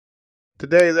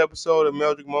Today's episode of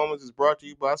Meldrick Moments is brought to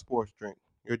you by Sports Drink,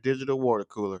 your digital water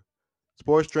cooler.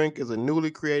 Sports Drink is a newly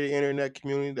created internet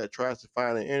community that tries to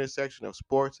find an intersection of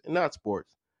sports and not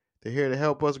sports. They're here to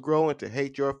help us grow and to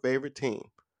hate your favorite team.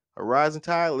 A rising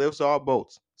tide lifts all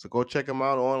boats, so go check them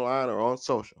out online or on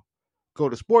social. Go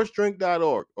to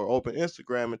sportsdrink.org or open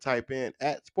Instagram and type in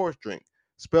 @sportsdrink,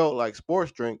 spelled like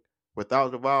sports drink without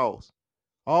the vowels.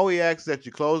 All we ask is that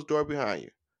you close the door behind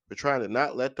you. We're trying to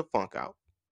not let the funk out.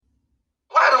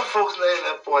 Why don't folks name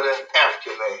that boy that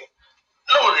African name?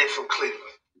 No, they from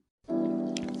Cleveland.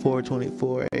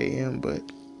 4:24 a.m., but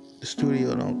the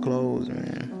studio don't close,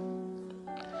 man.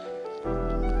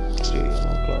 Studio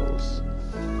don't close.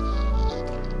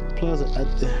 Plus,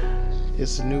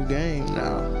 it's a new game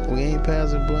now. We ain't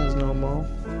passing blunts no more.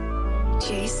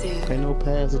 Ain't no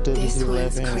passing to the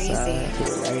left hand side, to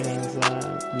the right hand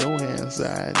side, no hand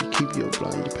side. You keep your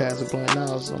blunt. You pass a blunt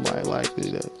now, somebody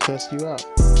likely to cuss you out.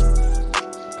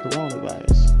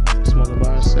 Coronavirus. Smoking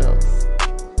by herself.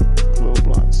 Little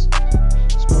blunts.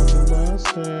 Smoking by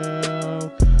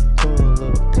herself. Pull a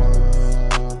little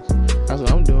blunts. That's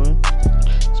what I'm doing.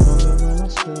 Smoking by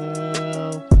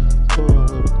myself. Pull a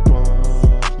little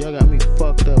blunts. Y'all got me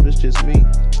fucked up. It's just me.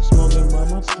 Smoking by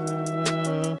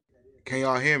myself. Can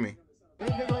y'all hear me?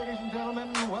 Ladies and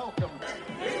gentlemen, welcome.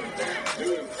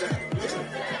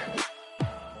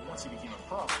 Once he became a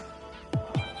pro.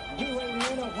 He weighed in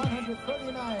at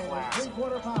 139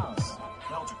 3/4 pounds.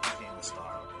 Meldrick became the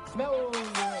star.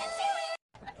 Meldrick.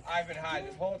 I've been high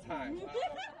this whole time.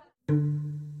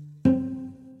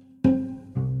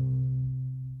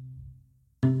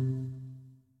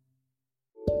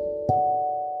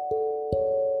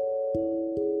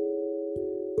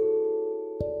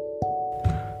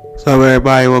 What's up,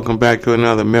 everybody? Welcome back to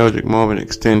another Meldrick Moment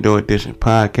Extendo Edition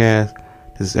podcast.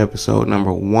 This is episode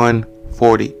number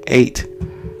 148.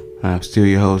 I'm still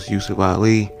your host, Yusuf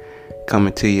Ali,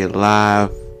 coming to you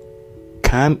live,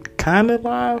 kind of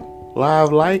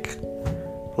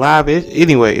live-ish.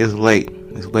 Anyway, it's late.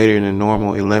 It's later than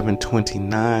normal,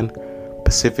 11:29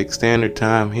 Pacific Standard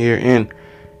Time here in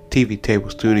TV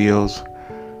Table Studios,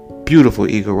 beautiful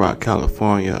Eagle Rock,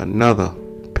 California. Another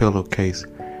pillowcase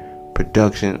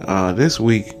production. This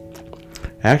week,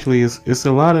 actually, it's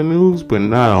a lot of news, but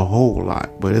not a whole lot.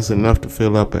 But it's enough to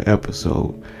fill up an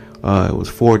episode. It was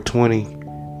 420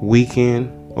 weekend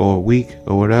or week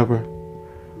or whatever.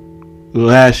 The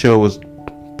last show was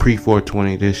pre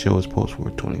 420. This show is post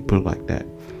 420. Put it like that.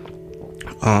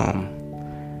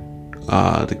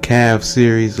 The Cavs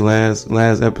series last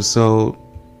episode.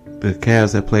 The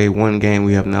Cavs have played one game.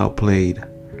 We have now played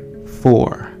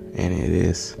 4, and it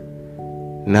is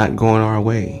not going our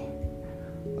way,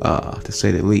 to say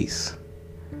the least.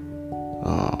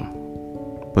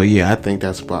 But yeah, I think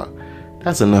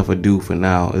that's enough ado for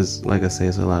now. It's like I say,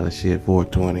 it's a lot of shit.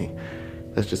 420.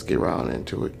 Let's just get right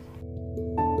into it.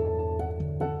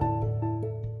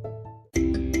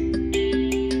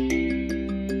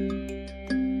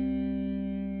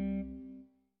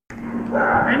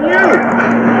 And you,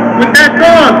 with that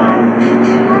dog,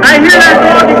 I hear that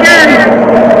dog again.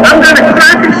 I'm gonna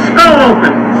crack his skull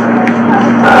open.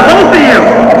 Both of you.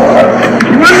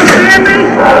 You understand me?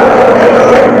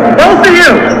 Both of you.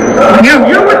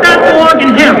 You with that dog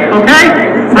and him, okay?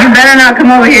 You better not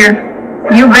come over here.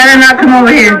 You better not come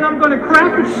over here. I'm gonna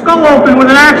crack his skull open with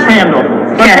an axe handle,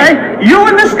 okay? You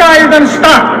and this guy are gonna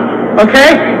stop,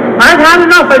 okay? I've had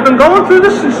enough. I've been going through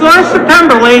this since last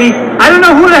September, lady. I don't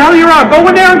know who the hell you are. Go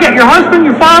in there and get your husband,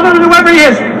 your father, and whoever he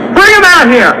is. Bring him out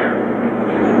here.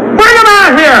 Bring him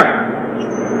out here.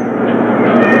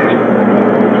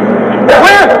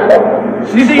 Where?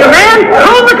 Is he a man?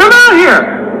 Tell him to come out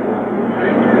here.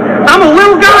 I'm a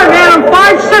little guy, man. I'm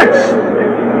 5'6".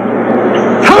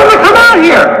 Tell him to come out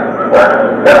here.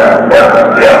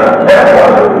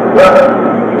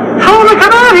 Tell him to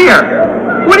come out here.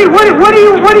 What do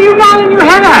you got in your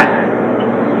head at?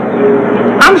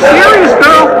 I'm serious,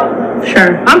 girl.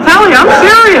 Sure. I'm telling you, I'm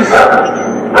serious.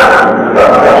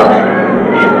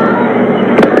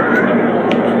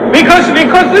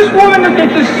 Because this woman,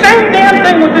 it's the same damn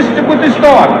thing with this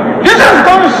dog. This is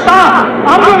going to stop.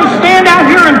 I'm going to stand out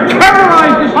here and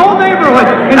terrorize this whole neighborhood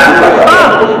until it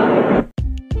stops.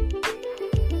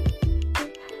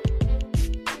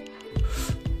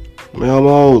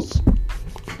 Melmos.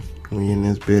 We in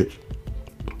this bitch.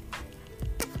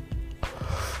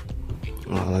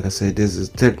 Like I said, this is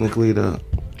technically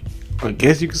I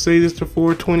guess you could say this the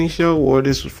 420 show, or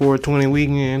this was 420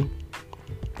 weekend.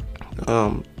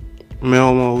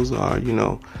 Melmos are,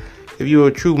 if you're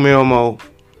a true Melmo,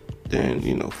 then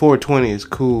 420 is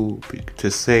cool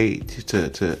to say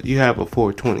to you have a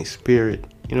 420 spirit.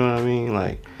 You know what I mean?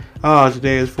 Like, oh,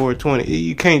 today is 420.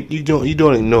 You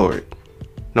don't ignore it.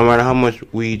 No matter how much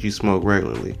weed you smoke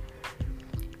regularly,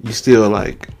 you still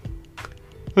like,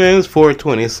 man, it's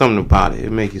 420. It's something about it.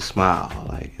 It makes you smile.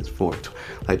 Like, it's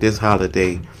 420. Like, this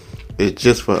holiday is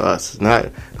just for us. It's not,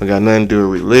 it got nothing to do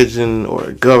with religion or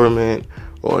the government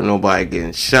or nobody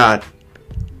getting shot.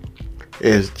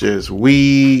 It's just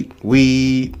weed.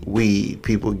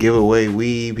 People give away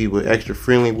weed. People extra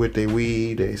friendly with their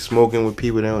weed. They smoking with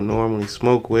people they don't normally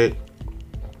smoke with.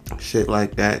 Shit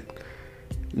like that.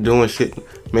 Doing shit.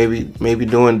 Maybe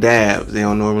doing dabs. They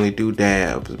don't normally do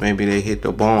dabs. Maybe they hit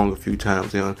the bong a few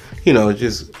times. They don't,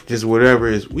 just whatever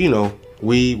is, weed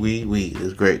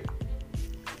is great.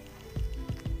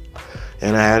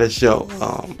 And I had a show.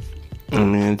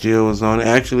 And me and Jill was on it.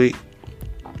 Actually,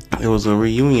 it was a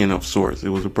reunion of sorts. It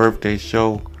was a birthday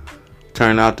show.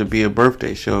 Turned out to be a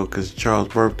birthday show because Charles'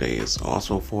 birthday is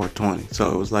also 420.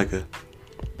 So it was like a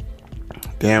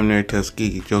damn near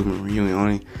Tuskegee Jokeman reunion.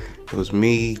 Only it was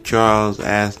me, Charles,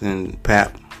 Aston,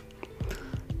 Pap.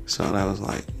 So that was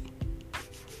like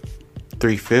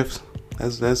 3/5.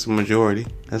 That's a majority.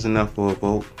 That's enough for a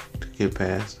vote to get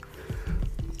passed.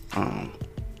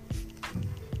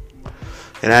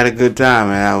 And I had a good time,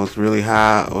 man. I was really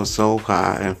high. I was so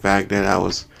high, in fact, that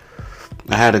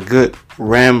I had a good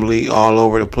rambly all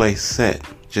over the place set,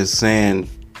 just saying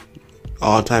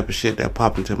all type of shit that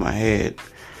popped into my head.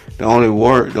 The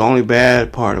only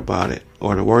bad part about it,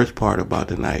 or the worst part about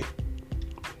the night,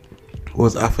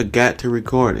 was I forgot to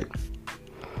record it.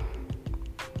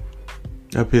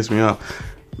 That pissed me off.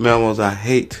 Melmos, I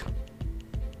hate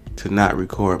to not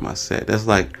record my set. That's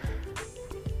like,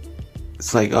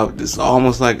 it's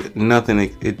almost like nothing.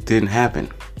 It didn't happen.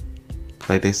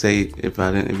 Like they say, if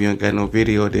you ain't got no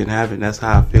video, it didn't happen. That's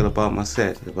how I feel about my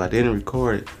set. If I didn't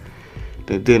record it,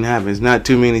 it didn't happen. It's not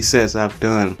too many sets I've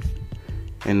done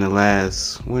in the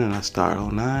last, when did I start?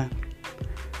 09?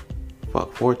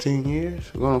 Fuck, 14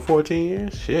 years? We're going on 14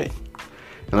 years? Shit.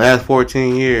 In the last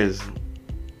 14 years,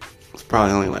 it's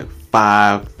probably only like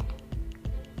 5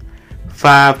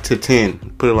 to 10.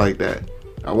 Put it like that.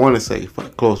 I want to say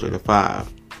closer to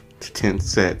 5 to 10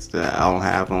 sets that I don't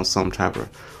have on some type of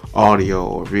audio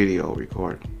or video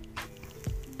recording.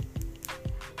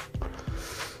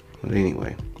 But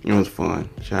anyway, it was fun.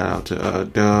 Shout out to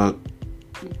Doug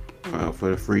for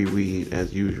the free weed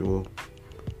as usual.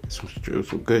 Some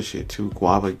good shit too.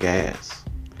 Guava gas.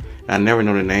 I never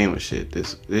know the name of shit.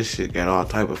 This shit got all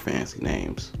type of fancy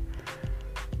names.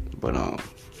 But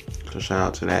so shout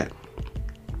out to that.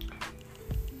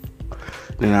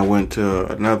 Then I went to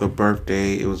another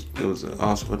birthday. It was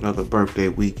also another birthday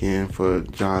weekend for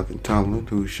Jonathan Tumlin,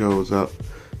 who shows up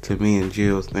to me and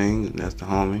Jill's thing. That's the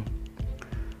homie.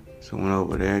 So went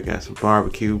over there, got some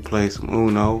barbecue, played some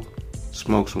Uno,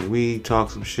 smoked some weed,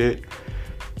 talked some shit.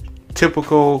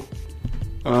 Typical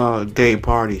day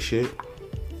party shit.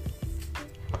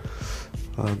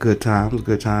 Good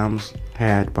times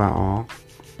had by all.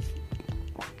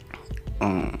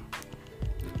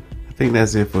 I think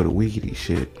that's it for the weedy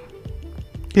shit.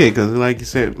 Yeah, because like you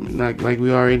said, like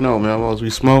we already know, man, we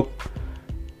smoke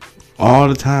all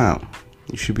the time.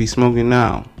 You should be smoking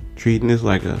now. Treating this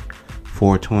like a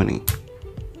 420.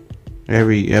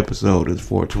 Every episode is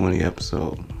 420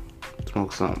 episode.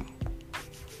 Smoke something.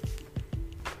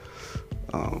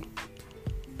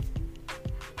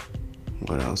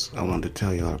 What else I wanted to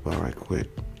tell y'all about right quick.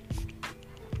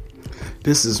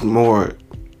 This is more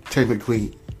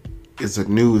technically, it's a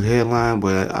news headline,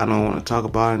 but I don't want to talk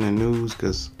about it in the news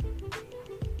because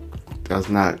that's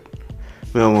not,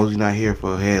 we're not here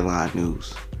for headline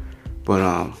news.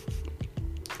 But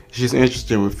it's just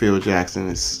interesting with Phil Jackson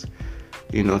is,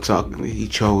 talking. He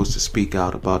chose to speak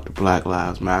out about the Black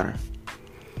Lives Matter,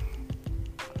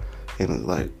 and it's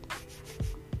like,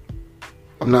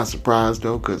 I'm not surprised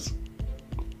though, because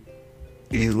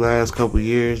these last couple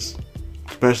years,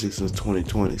 especially since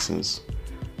 2020, since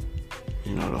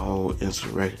the whole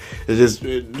insurrection, it's just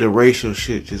the racial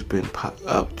shit just been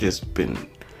up, just been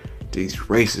these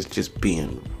racists just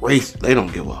being racist. They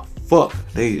don't give a fuck.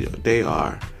 They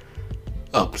are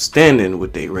upstanding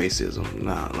with their racism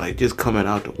now, like just coming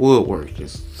out the woodwork,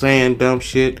 just saying dumb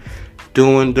shit,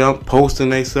 posting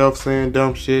themselves saying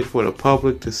dumb shit for the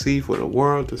public to see, for the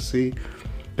world to see.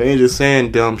 They ain't just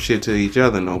saying dumb shit to each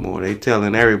other no more. They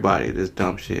telling everybody this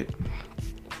dumb shit.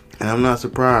 And I'm not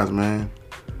surprised, man.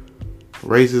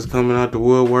 Racists coming out the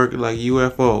woodwork like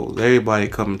UFOs. Everybody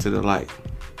coming to the light.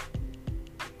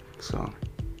 So,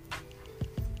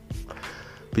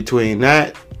 between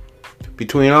all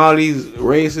these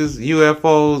racists,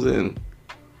 UFOs, and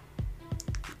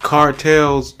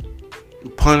cartels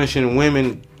punishing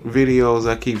women videos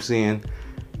I keep seeing,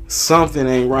 something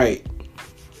ain't right.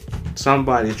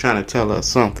 Somebody's trying to tell us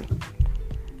something.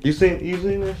 You seen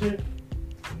that shit?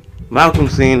 Malcolm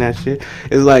seen that shit.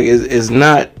 It's like it's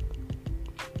not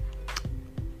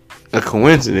a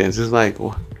coincidence. It's like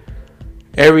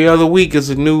every other week is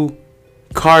a new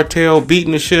cartel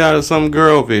beating the shit out of some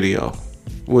girl video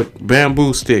with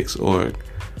bamboo sticks or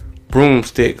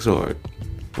broomsticks or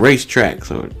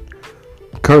racetracks or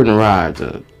curtain rods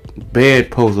or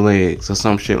bedpost legs or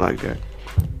some shit like that.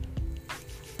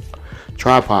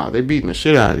 Tripod. They beating the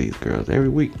shit out of these girls every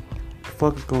week. What the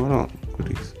fuck is going on with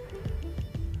these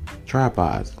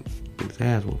tripods? These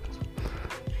ass whoopings.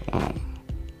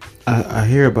 I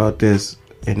hear about this,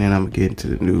 and then I'm gonna get into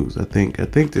the news. I think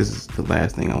this is the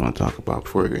last thing I want to talk about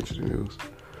before I get into the news.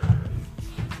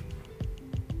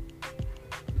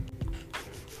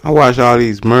 I watch all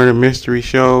these murder mystery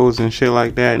shows and shit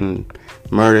like that, and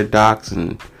murder docs,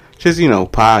 and just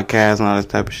podcasts and all this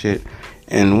type of shit.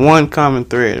 And one common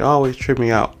thread always tripped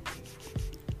me out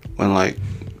when like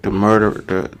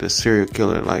the serial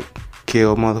killer like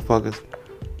killed motherfuckers,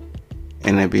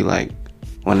 and they'd be like,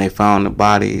 when they found the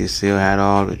body, it still had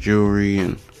all the jewelry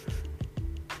and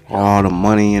all the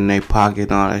money in their pocket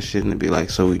and all that shit. And they'd be like,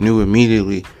 so we knew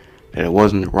immediately that it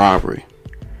wasn't a robbery.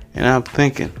 And I'm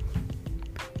thinking,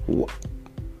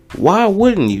 why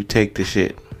wouldn't you take the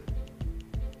shit?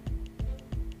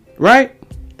 Right?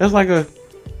 That's like a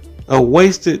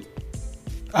wasted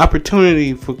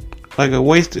opportunity for like a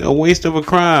waste of a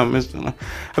crime. I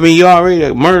mean, you already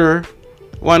a murderer.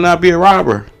 Why not be a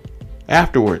robber?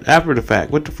 After the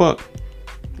fact. What the fuck?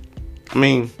 I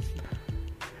mean,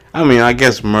 I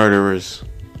guess murderers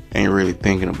ain't really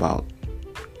thinking about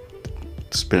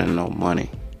spending no money.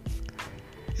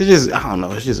 It's just, I don't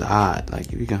know, it's just odd.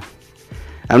 Like, if you can,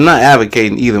 I'm not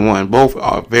advocating either one. Both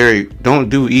are don't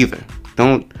do either.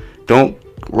 Don't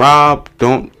rob,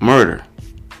 don't murder.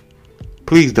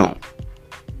 Please don't.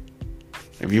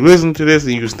 If you listen to this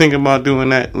and you was thinking about doing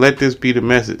that, let this be the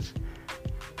message.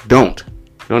 Don't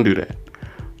do that.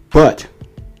 But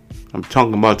I'm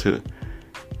talking about to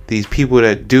these people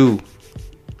that do.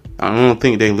 I don't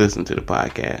think they listen to the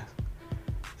podcast.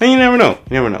 And you never know.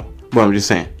 But I'm just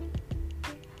saying,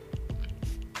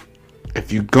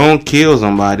 if you gon' kill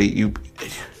somebody, you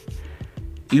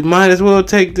might as well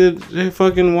take the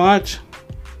fucking watch,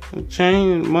 the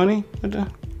chain, and money.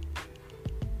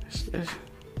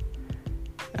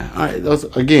 Alright,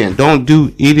 again, don't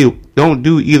do either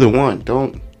one.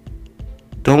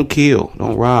 Don't kill,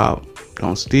 don't rob,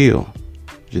 don't steal.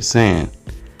 I'm just saying.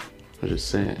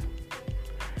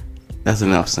 That's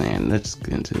enough saying. Let's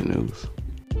get into the news.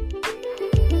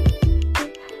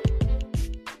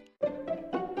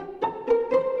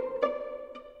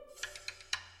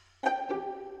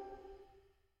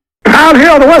 Out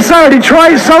here on the west side of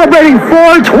Detroit, celebrating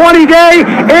 420 Day.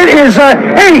 It is It's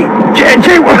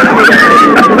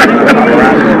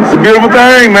a beautiful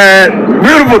thing, man.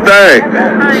 Beautiful thing.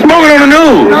 Smoking on the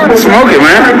news. Smoke it,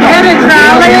 man. Hit it,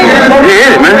 Charlie.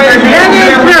 Hit it, man.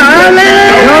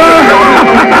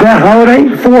 That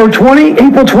holiday, 420,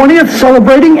 April 20th,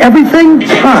 celebrating everything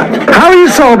hot. How are you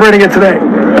celebrating it today?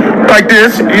 Like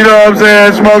this, you know what I'm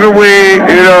saying? Smoking weed,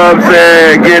 you know what I'm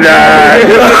saying? Get high.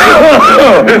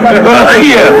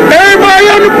 Yeah. Everybody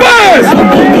on the bus.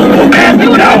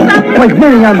 Like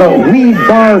many on the Weed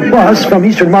Bar bus from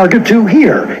Eastern Market to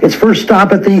here. Its first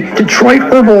stop at the Detroit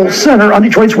Herbal Center on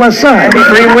Detroit's west side.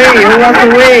 Free weed, who wants the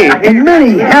weed? And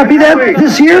many happy that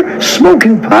this year,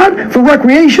 smoking pot for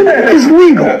recreation is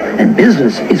legal and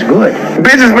business is good.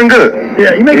 Business been good.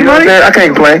 Yeah, you making money? I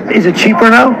can't complain. Is it cheaper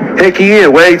now? Heck yeah,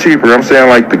 way cheaper. I'm saying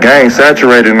like the game's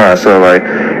saturated now, so like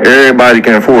everybody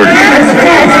can afford it.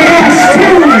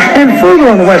 And further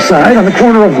on the west side, on the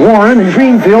corner of Warren and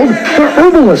Greenfield, the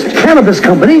Herbalist Cannabis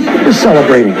Company is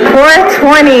celebrating.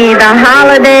 420, the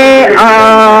holiday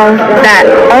that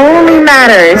only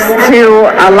matters to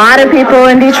a lot of people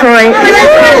in Detroit.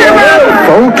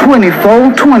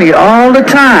 420 all the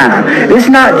time. It's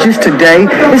not just today,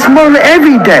 it's more than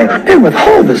every day. And with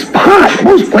all this pot,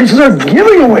 most places are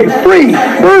giving away free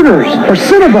burgers or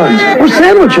Cinnabons or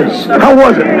sandwiches. How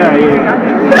was it?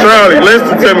 Charlie,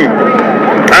 listen to me. I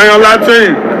ain't gonna lie to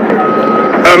you.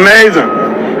 Amazing.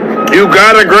 You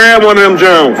gotta grab one of them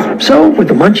Jones. So, with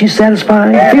the munchies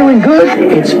satisfied, feeling good,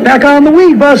 it's back on the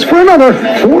weed bus for another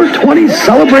 420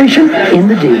 celebration in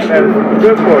the D.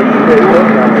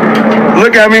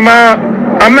 Look at me, Mom.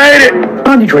 I made it.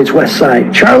 On Detroit's west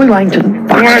side, Charlie Langton,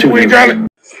 Fox 2 News.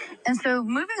 And so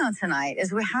moving on tonight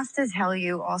is we have to tell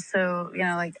you also,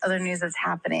 like other news that's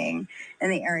happening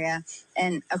in the area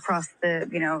and across the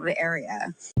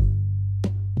area.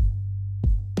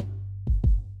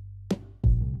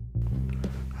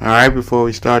 Alright, before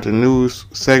we start the news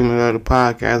segment of the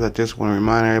podcast, I just want to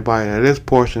remind everybody that this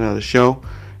portion of the show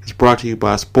is brought to you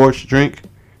by Sports Drink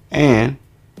and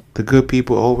the good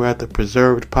people over at the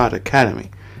Preserved Pot Academy,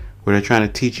 where they're trying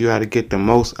to teach you how to get the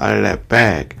most out of that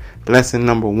bag. Lesson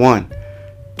number 1,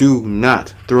 do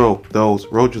not throw those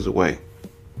roaches away.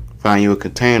 Find you a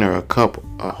container, a cup,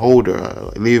 a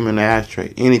holder, leave them in the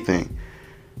ashtray, anything.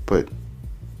 But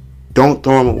don't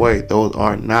throw them away. Those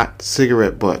are not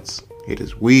cigarette butts. It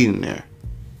is weed in there.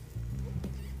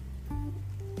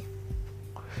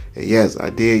 And yes, I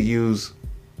did use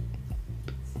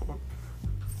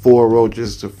 4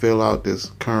 roaches to fill out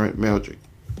this current Meldrick.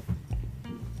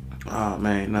 Oh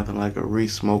man, nothing like a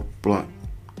re-smoked blunt.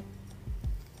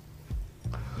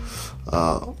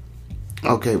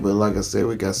 Okay, but like I said,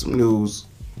 we got some news.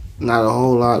 Not a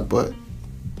whole lot, but,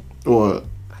 or I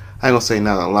ain't gonna say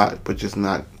not a lot, but just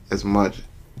not as much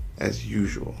as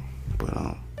usual.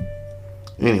 But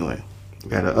anyway,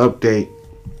 got an update.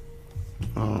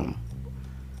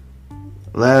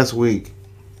 Last week,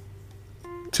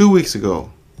 2 weeks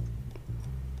ago,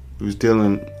 I was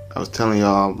telling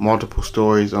y'all multiple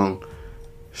stories on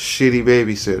shitty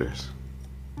babysitters.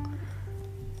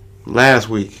 Last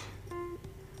week,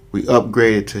 we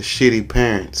upgraded to shitty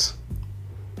parents,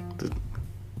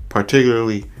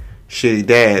 particularly shitty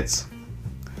dads.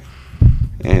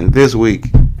 And this week,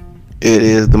 it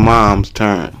is the mom's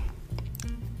turn.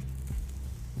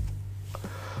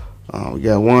 We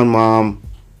got one mom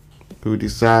who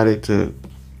decided to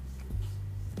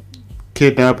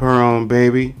kidnap her own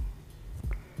baby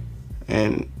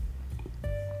and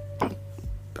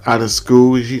out of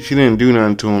school. She didn't do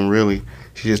nothing to him really.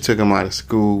 She just took him out of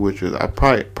school, which was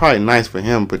probably nice for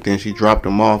him, but then she dropped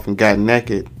him off and got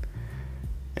naked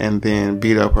and then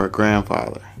beat up her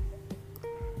grandfather.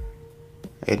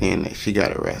 And then she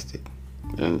got arrested.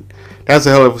 And that's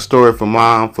a hell of a story for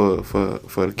mom, for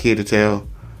the kid to tell,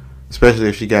 especially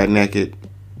if she got naked,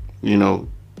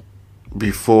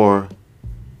 before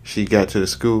she got to the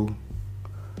school.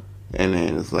 And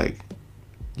then it's like,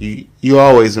 you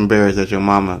always embarrassed that your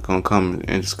mama gonna come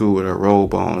into school with her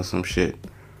robe on or some shit,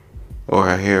 or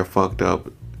her hair fucked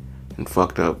up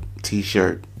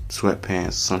t-shirt,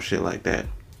 sweatpants, some shit like that.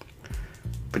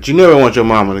 But you never want your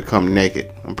mama to come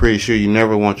naked. I'm pretty sure you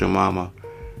never want your mama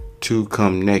to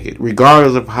come naked,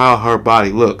 regardless of how her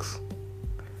body looks,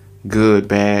 good,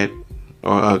 bad,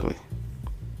 or ugly.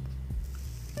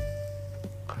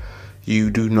 You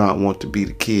do not want to be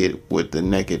the kid with the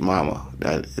naked mama.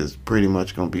 That is pretty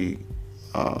much going to be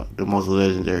the most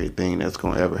legendary thing that's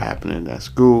going to ever happen in that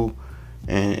school.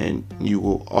 And you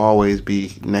will always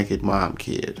be naked mom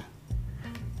kid.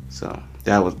 So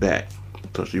that was that.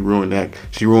 So she ruined that.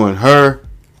 She ruined her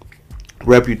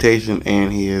reputation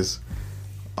and his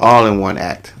all in one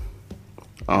act.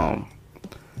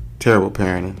 Terrible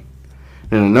parenting.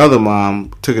 Then another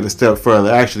mom took it a step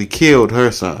further, actually killed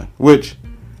her son, which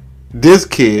this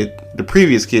kid, the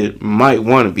previous kid, might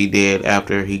want to be dead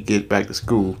after he gets back to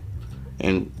school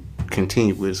and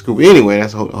continue with school. Anyway,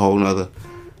 that's a whole nother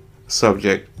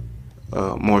subject,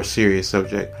 more serious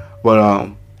subject. But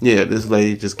yeah, this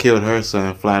lady just killed her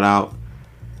son flat out,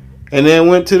 and then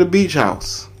went to the beach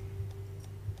house.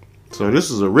 So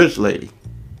this is a rich lady.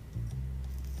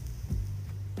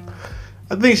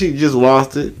 I think she just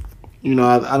lost it.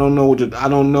 I don't know I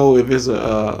don't know if it's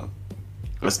a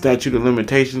statute of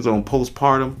limitations on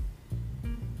postpartum,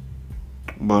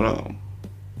 but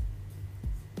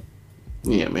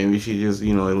yeah, maybe she just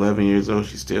 11 years old.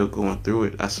 She's still going through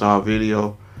it. I saw a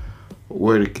video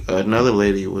where another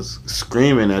lady was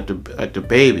screaming at the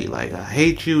baby, like, I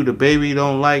hate you, the baby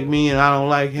don't like me and I don't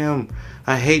like him,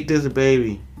 I hate this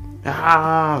baby,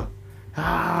 so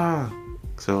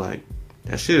like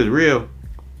that shit is real.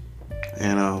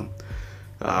 And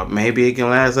maybe it can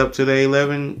last up to the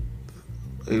 11th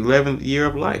year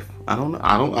of life. I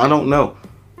don't know.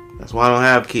 That's why I don't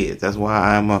have kids. That's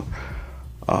why I'm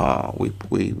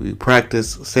we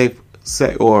practice safe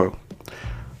sex, or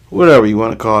whatever you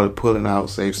want to call it, pulling out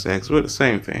safe sex. We're the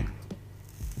same thing.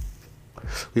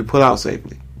 We pull out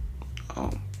safely.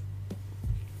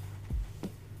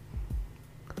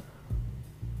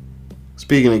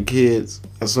 Speaking of kids,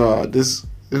 I saw this.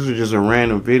 This was just a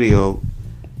random video.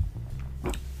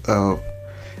 I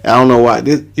don't know why.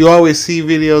 You always see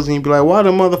videos and you be like, why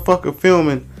the motherfucker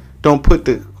filming don't put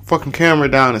the fucking camera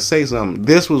down and say something?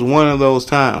 This was one of those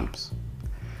times.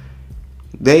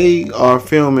 They are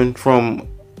filming from,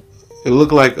 it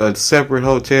looked like a separate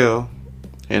hotel,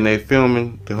 and they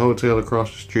filming the hotel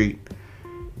across the street,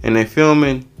 and they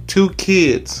filming 2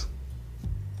 kids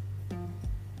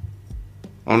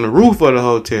on the roof of the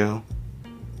hotel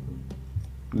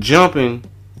jumping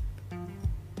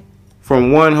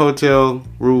from one hotel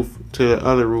roof to the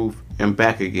other roof and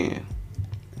back again.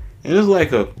 And it's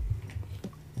like it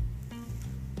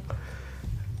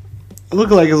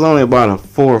looks like it's only about a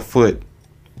 4-foot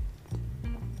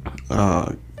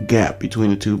gap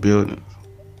between the two buildings.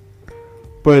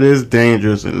 But it's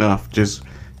dangerous enough. Just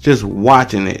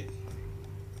watching it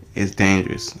is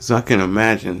dangerous. So I can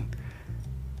imagine,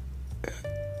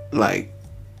 like,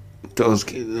 those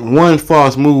one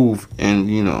false move and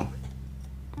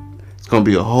it's gonna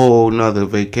be a whole nother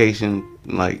vacation,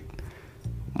 like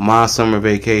my summer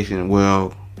vacation.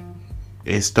 Well,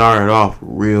 it started off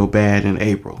real bad in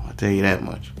April, I'll tell you that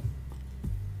much.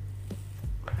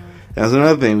 That's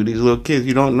another thing with these little kids.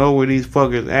 You don't know where these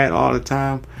fuckers at all the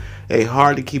time. They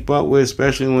hard to keep up with,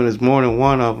 especially when there's more than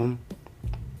one of them.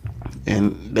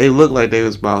 And they look like they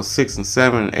was about 6 and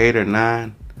 7 and 8 or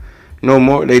 9. No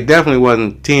more. They definitely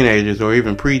wasn't teenagers or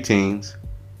even preteens.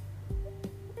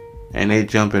 And they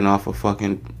jumping off a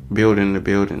fucking building to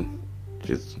building.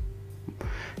 Just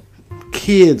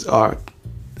kids are.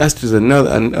 That's just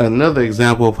another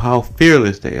example of how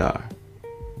fearless they are.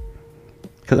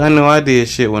 Cause I know I did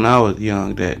shit when I was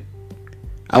young that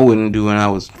I wouldn't do when I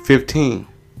was 15,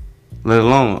 let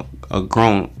alone a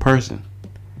grown person.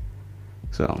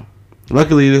 So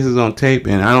luckily this is on tape,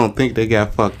 and I don't think they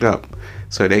got fucked up,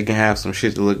 so they can have some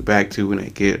shit to look back to when they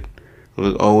get a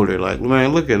little older. Like,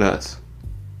 man, look at us.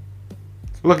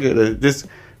 Look at this.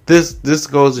 This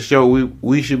goes to show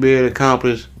we should be able to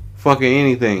accomplish fucking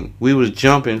anything. We was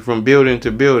jumping from building to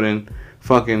building,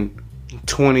 fucking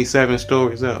 27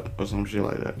 stories up or some shit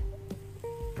like that.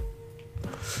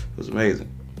 It was amazing.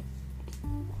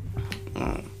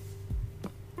 I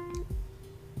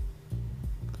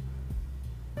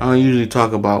don't usually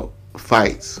talk about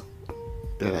fights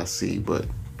that I see, but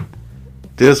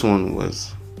this one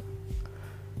was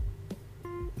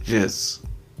just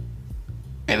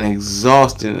an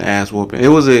exhausting ass whooping. It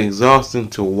was exhausting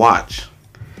to watch.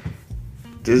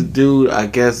 This dude, I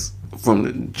guess,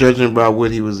 from judging by what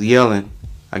he was yelling,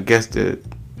 I guess the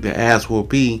ass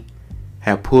whoopee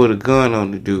had pulled a gun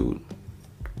on the dude,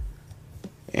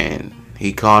 and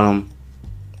he caught him,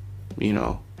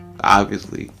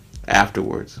 obviously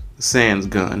afterwards, sans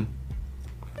gun,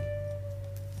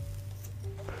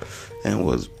 and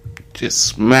was just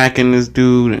smacking this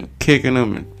dude and kicking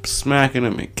him and smacking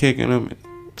him and kicking him and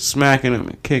smacking him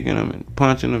and kicking him and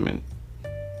punching him and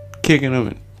kicking him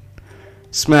and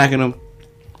smacking him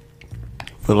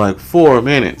for like 4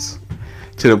 minutes,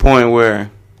 to the point where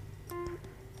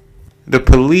the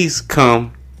police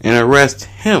come and arrest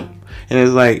him. And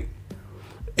it's like,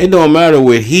 it don't matter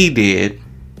what he did.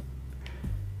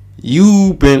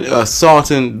 You've been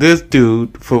assaulting this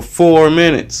dude for 4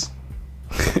 minutes.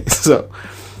 So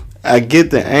I get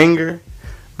the anger,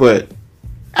 but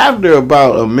after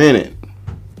about a minute,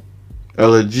 a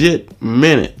legit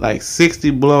minute, like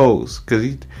 60 blows,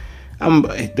 because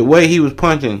the way he was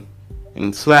punching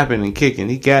and slapping and kicking,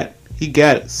 he got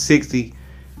 60.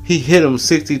 He hit him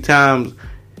 60 times.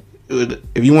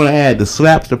 If you want to add the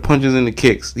slaps, the punches, and the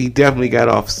kicks, he definitely got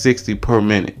off 60 per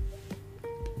minute.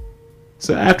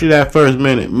 So after that first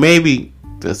minute, maybe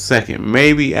the second,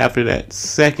 maybe after that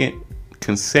second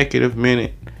consecutive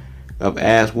minute of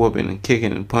ass whooping and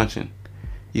kicking and punching,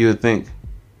 you would think,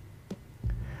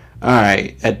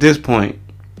 alright, at this point,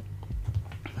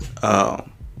 I'm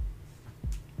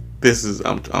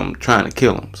trying to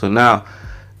kill him. So now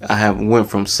I have went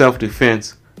from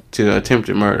self-defense to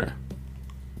attempted murder.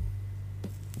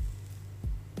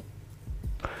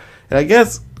 And I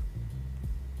guess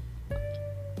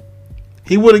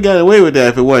he would have got away with that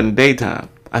if it wasn't daytime.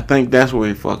 I think that's where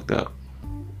he fucked up.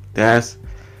 That's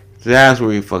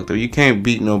where he fucked up. You can't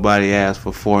beat nobody ass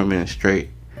for 4 minutes straight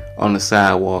on the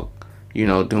sidewalk,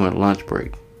 during lunch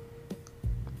break.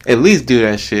 At least do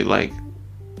that shit like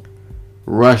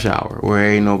rush hour,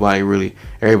 where ain't nobody really,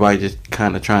 everybody just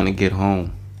kind of trying to get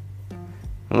home.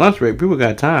 On lunch break, people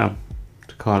got time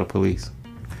to call the police.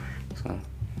 So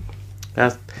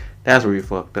that's where he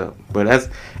fucked up. But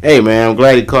hey man, I'm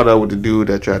glad he caught up with the dude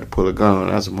that tried to pull a gun.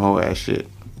 That's some whole ass shit.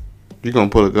 If you're gonna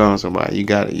pull a gun on somebody, you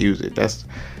gotta use it. That's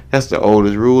the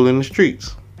oldest rule in the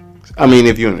streets. I mean,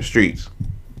 if you're in the streets.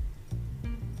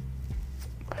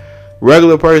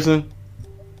 Regular person,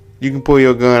 you can pull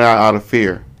your gun out of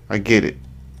fear. I get it.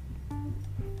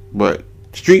 But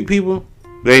street people,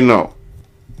 they know.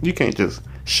 You can't just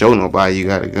show nobody you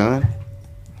got a gun.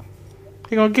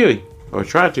 They gonna kill you. Or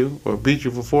try to. Or beat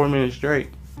you for 4 minutes straight.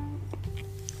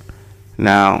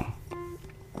 Now,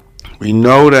 we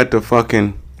know that the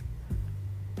fucking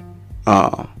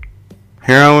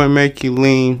heroin make you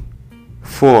lean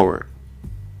forward.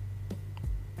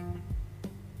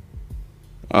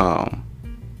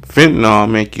 fentanyl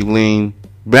make you lean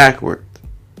backward.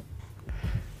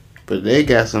 But they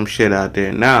got some shit out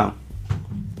there now.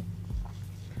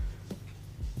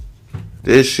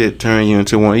 This shit turn you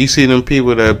into one. You see them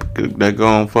people that go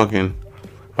on fucking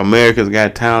America's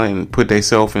Got Talent and put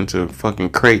themselves into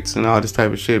fucking crates and all this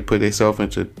type of shit. Put themselves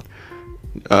into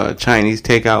Chinese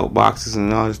takeout boxes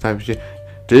and all this type of shit.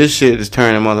 This shit is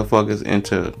turning motherfuckers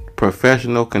into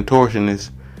professional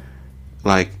contortionists.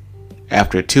 Like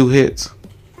after 2 hits.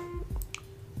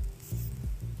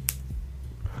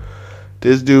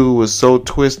 This dude was so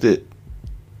twisted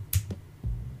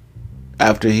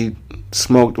after he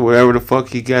smoked whatever the fuck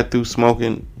he got through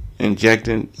smoking,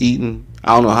 injecting, eating.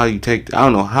 I don't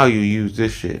know how you use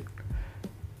this shit.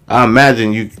 I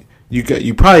imagine you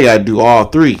probably gotta do all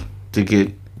 3 to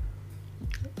get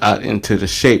out into the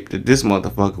shape that this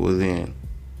motherfucker was in.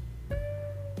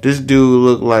 This dude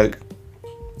looked like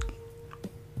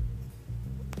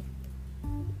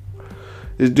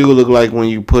when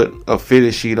you put a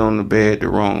fitted sheet on the bed the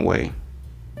wrong way.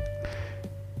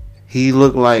 He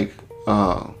looked like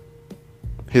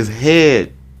his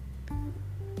head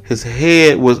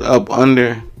was up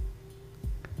under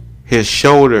his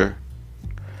shoulder,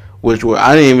 which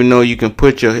I didn't even know you can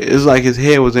put it's like his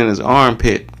head was in his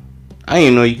armpit. I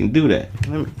didn't know you can do that.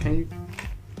 Can you?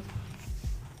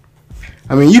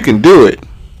 I mean, you can do it,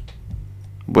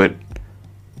 but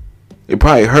it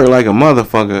probably hurt like a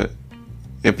motherfucker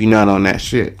if you're not on that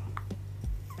shit.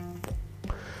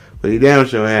 But he damn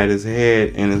sure had his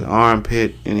head in his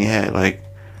armpit, and he had like,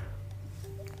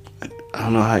 I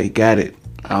don't know how he got it.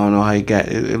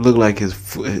 It looked like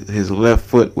his left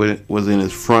foot was in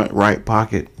his front right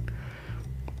pocket.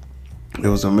 It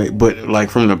was amazing, but like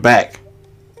from the back.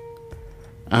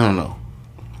 I don't know.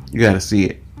 You gotta see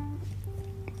it.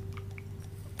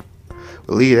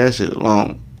 But leave that shit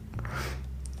alone.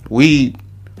 Weed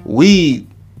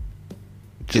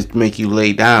just make you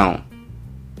lay down.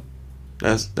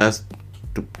 That's the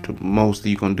most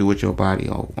you can do with your body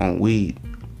on weed.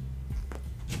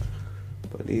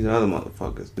 But these other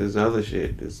motherfuckers, this other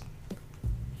shit,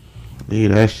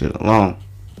 leave that shit alone.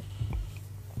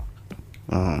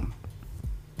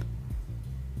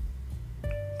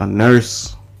 A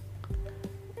nurse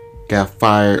got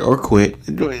fired or quit.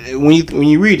 When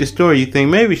you read the story, you think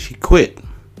maybe she quit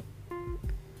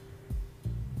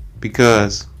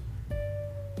because,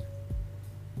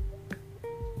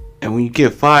 and when you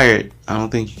get fired, I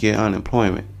don't think you get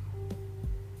unemployment.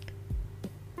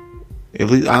 At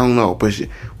least I don't know, but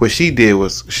what she did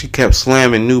was she kept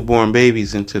slamming newborn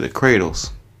babies into the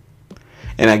cradles,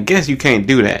 and I guess you can't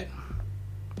do that.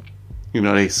 You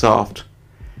know, they soft,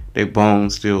 they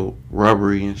bones still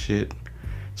rubbery and shit,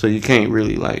 so you can't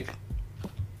really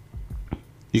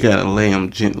you gotta lay them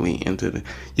gently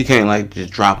you can't like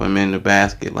just drop them in the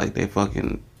basket like they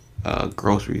fucking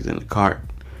groceries in the cart.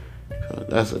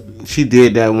 So she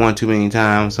did that one too many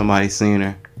times. Somebody seen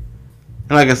her.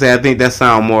 And like I said, I think that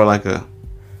sounds more like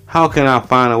how can I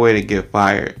find a way to get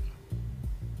fired?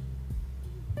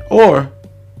 Or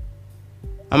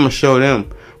I'm gonna show them.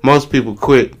 Most people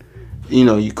quit,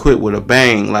 you quit with a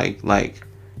bang, like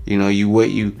if you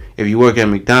work at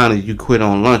McDonald's, you quit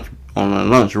on a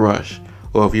lunch rush.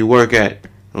 Or if you work at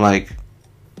at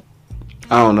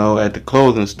the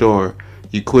clothing store,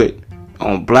 you quit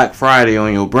on Black Friday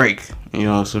on your break.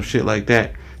 Some shit like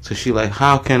that. So she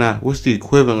what's the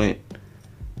equivalent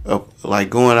of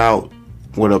going out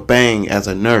with a bang as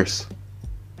a nurse?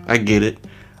 I get it.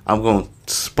 I'm gonna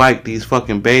spike these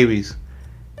fucking babies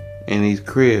in these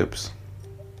cribs.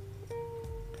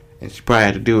 And she probably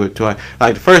had to do it twice.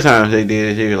 Like the first time they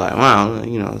did it, she was like, wow,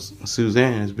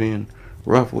 Suzanne is being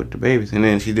rough with the babies. And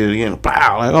then she did it again.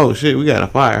 Pow! Like, oh shit, we gotta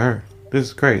fire her. This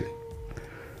is crazy.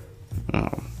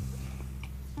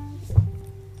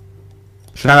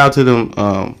 Shout out to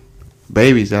them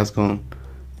babies that's gonna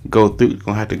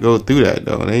have to go through that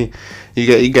though.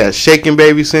 You got shaking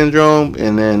baby syndrome,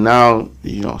 and then now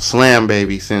slam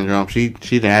baby syndrome. She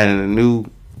added a new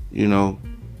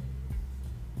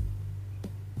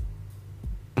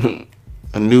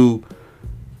a new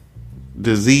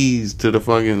disease to the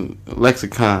fucking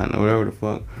lexicon or whatever the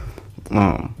fuck.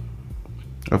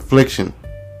 Affliction.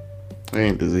 It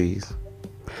ain't disease.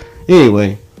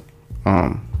 Anyway,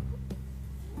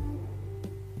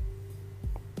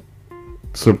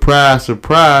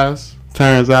 surprise.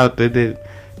 Turns out that they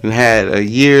had a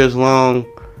years-long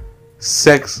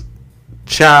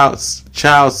child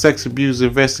sex abuse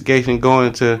investigation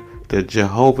going to the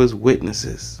Jehovah's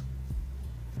Witnesses.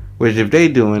 Which if they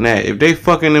doing that, if they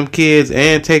fucking them kids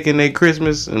and taking their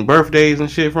Christmas and birthdays and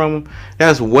shit from them,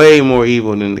 that's way more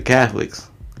evil than the Catholics.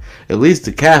 At least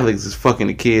the Catholics is fucking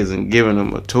the kids and giving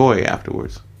them a toy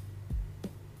afterwards.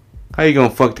 How you gonna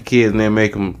fuck the kids and then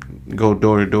make them go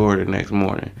door to door the next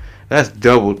morning? That's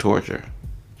double torture.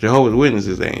 Jehovah's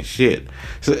Witnesses ain't shit.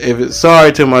 So if it's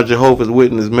sorry to my Jehovah's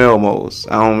Witness Melmos,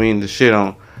 I don't mean to shit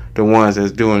on the ones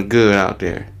that's doing good out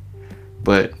there.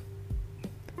 But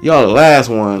y'all the last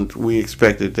ones we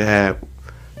expected to have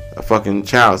a fucking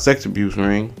child sex abuse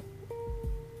ring.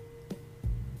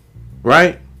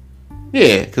 Right?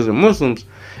 Yeah, because the Muslims,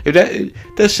 if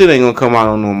that shit ain't gonna come out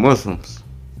on no Muslims.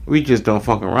 We just don't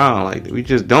fuck around like that. We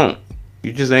just don't.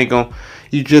 You just ain't gonna,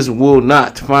 you just will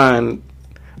not find,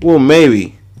 well,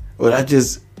 maybe. But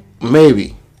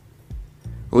maybe.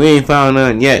 We ain't found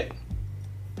none yet.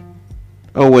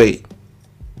 Oh, wait.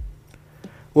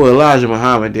 Well, Elijah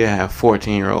Muhammad did have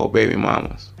 14-year-old baby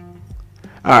mamas.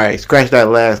 Alright, scratch that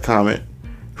last comment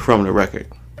from the record.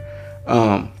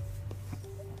 But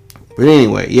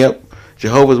anyway, yep.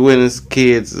 Jehovah's Witness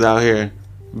kids is out here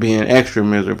being extra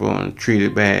miserable and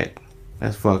treated bad.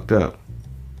 That's fucked up.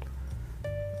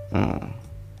 On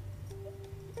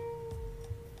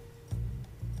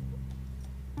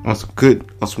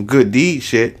some good deed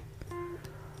shit.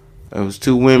 There was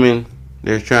two women.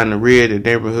 They're trying to rid the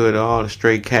neighborhood of all the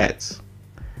stray cats,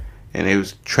 and they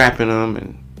was trapping them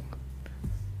and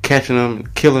catching them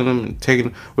and killing them and taking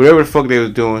them, whatever the fuck they was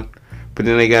doing. But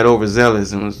then they got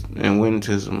overzealous and went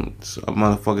into a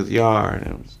motherfucker's yard,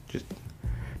 and it was just,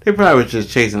 they probably was just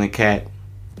chasing a cat.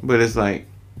 But it's like,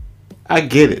 I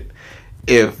get it.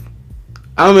 If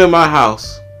I'm in my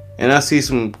house and I see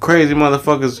some crazy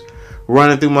motherfuckers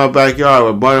running through my backyard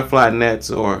with butterfly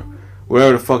nets or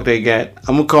whatever the fuck they got,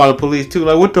 I'm gonna call the police too.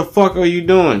 Like, what the fuck are you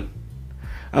doing?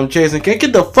 I'm chasing cat.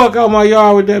 Get the fuck out of my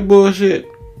yard with that bullshit.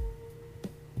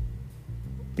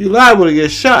 You liable to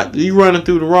get shot. You running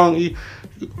through you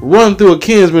run through a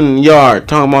kinsman's yard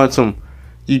talking about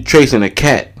you chasing a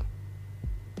cat.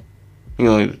 You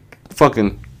know,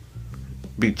 fucking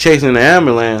be chasing the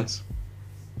ambulance.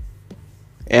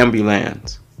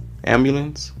 Ambulance. And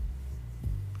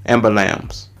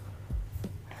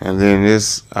then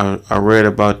this, I read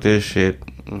about this shit,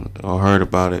 or heard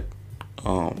about it.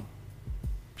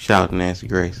 Shout out to Nancy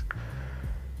Grace.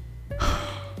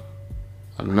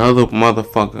 Another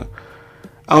motherfucker.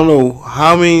 I don't know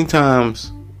how many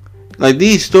times. Like,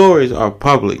 these stories are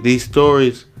public. These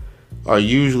stories are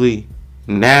usually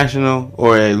national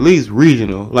or at least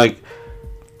regional. Like,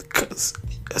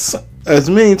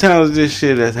 as many times as this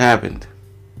shit has happened,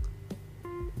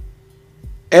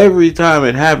 every time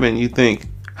it happened, you think,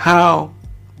 how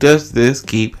does this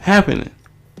keep happening?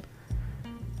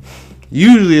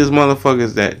 Usually it's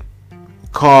motherfuckers that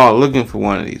call looking for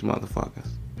one of these motherfuckers.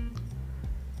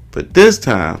 But this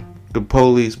time, the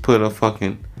police put a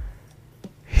fucking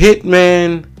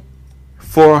hitman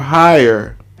for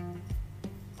hire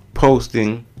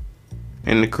posting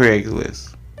in the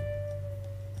Craigslist.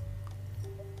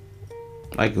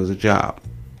 Like it was a job.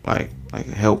 Like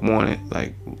help wanted.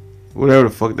 Like whatever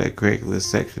the fuck that Craigslist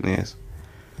section is.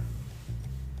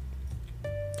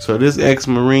 So this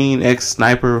ex-Marine,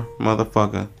 ex-sniper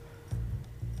motherfucker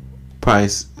probably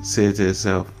said to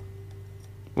himself,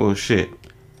 well, shit.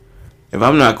 If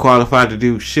I'm not qualified to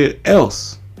do shit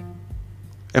else,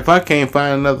 if I can't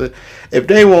find if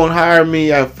they won't hire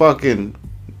me at fucking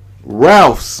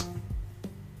Ralph's,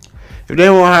 if they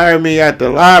won't hire me at the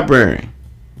library,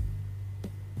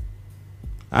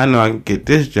 I know I can get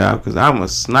this job because I'm a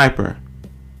sniper.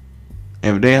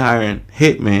 And if they hiring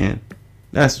hitman,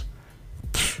 I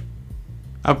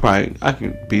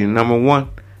can be the number one.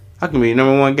 I can be the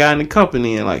number one guy in the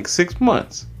company in like 6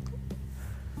 months.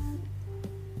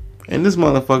 And this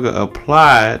motherfucker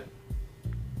applied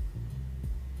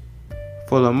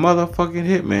for the motherfucking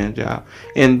hitman job.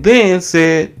 And then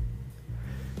said,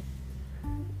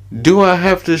 do I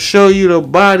have to show you the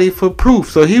body for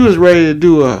proof? So he was ready to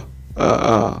do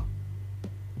I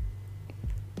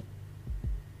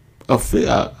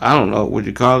don't know what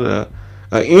you call it,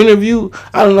 an interview.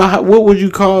 I don't know what would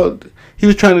you call it. He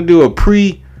was trying to do a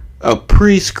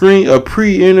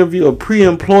pre-interview, a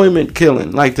pre-employment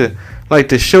killing, like to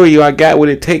show you I got what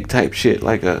it take type shit,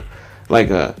 like a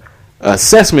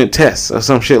assessment test or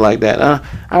some shit like that. I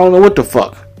don't know what the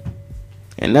fuck.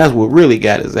 And that's what really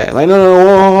got his ass. Like,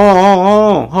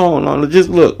 no, hold on, just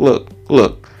look.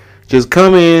 Just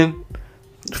come in,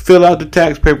 fill out the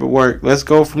tax paperwork. Let's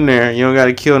go from there. You don't got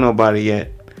to kill nobody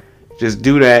yet. Just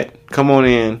do that. Come on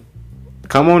in,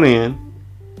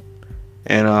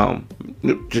 and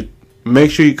just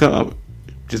make sure you come.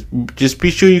 Just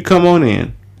be sure you come on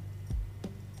in.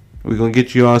 We're gonna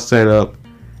get you all set up,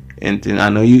 and then I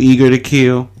know you eager to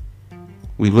kill.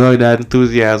 We love that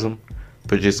enthusiasm.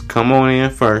 But just come on in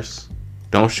first.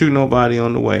 Don't shoot nobody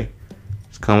on the way.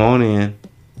 Just come on in.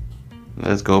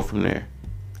 Let's go from there.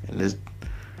 And this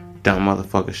dumb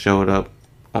motherfucker showed up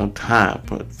on time,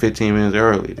 15 minutes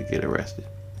early to get arrested.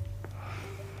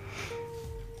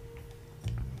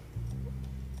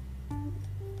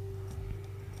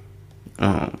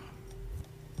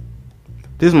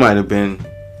 This might have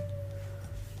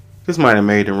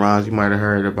made the rounds. You might have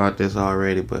heard about this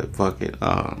already, but fuck it.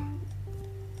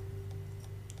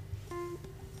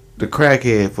 The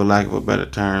crackhead, for lack of a better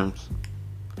terms,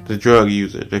 the drug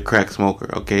user, the crack smoker.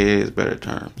 Okay, it is better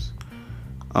terms.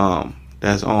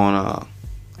 That's on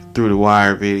Through the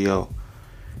Wire video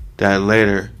that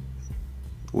later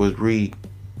was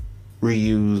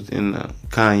reused in the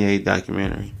Kanye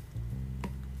documentary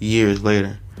years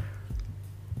later,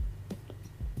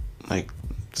 like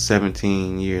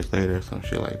 17 years later or some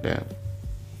shit like that.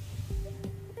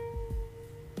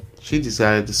 She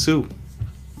decided to sue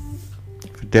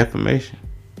for defamation.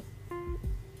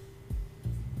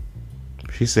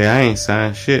 She said, I ain't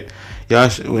signed shit. Y'all,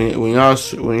 when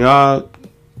y'all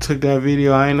took that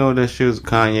video, I didn't know that shit was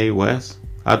Kanye West.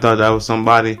 I thought that was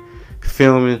somebody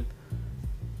filming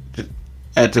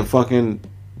at the fucking.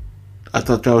 I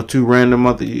thought y'all was two random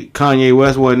Kanye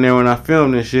West wasn't there when I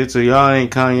filmed this shit, so y'all ain't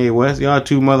Kanye West. Y'all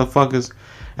two motherfuckers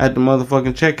at the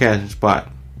motherfucking check cashing spot,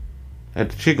 at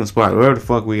the chicken spot, wherever the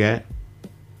fuck we at.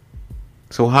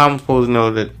 So how am I supposed to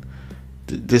know that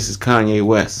this is Kanye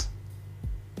West?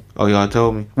 Oh, y'all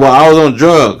told me. Well, I was on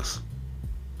drugs,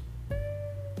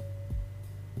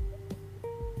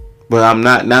 but I'm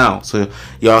not now. So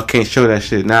y'all can't show that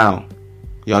shit now.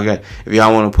 If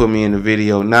y'all want to put me in the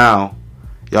video now,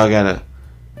 y'all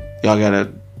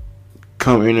gotta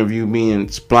come interview me and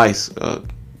splice,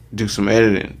 do some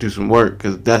editing, do some work,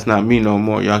 cause that's not me no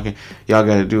more. Y'all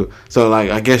gotta do it. So like,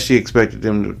 I guess she expected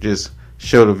them to just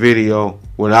show the video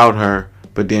without her,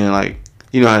 but then like,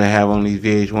 you know how they have on these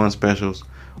VH1 specials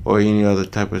or any other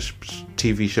type of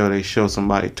TV show, they show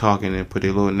somebody talking and put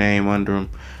their little name under them,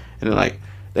 and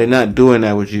they're not doing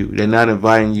that with you. They're not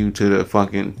inviting you to the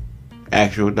fucking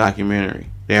actual documentary.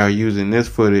 They are using this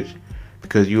footage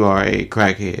because you are a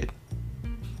crackhead.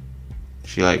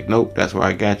 She like, nope, that's where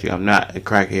I got you. I'm not a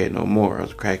crackhead no more. I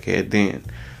was a crackhead then.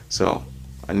 So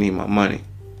I need my money.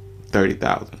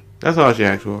 $30,000. That's all she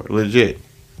asked for. Legit.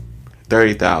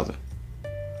 $30,000.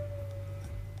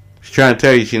 She's trying to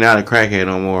tell you she's not a crackhead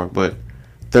no more, but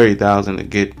 $30,000 to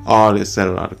get all this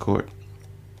settled out of court.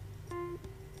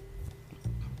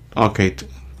 Okay,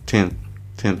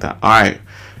 10,000. All right,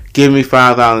 give me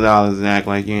 $5,000 and act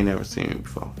like you ain't never seen me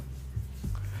before.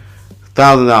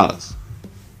 $1,000.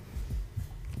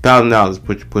 $1,000.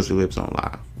 Put your pussy lips on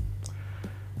live.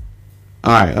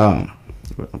 All right. I'm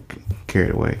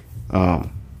carried away.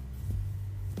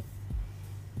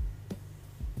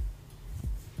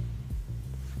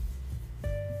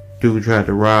 Dude tried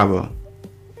to rob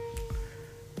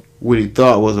what he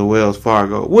thought was a Wells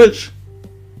Fargo, which,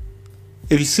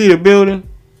 if you see the building,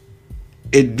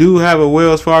 it do have a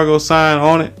Wells Fargo sign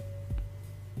on it.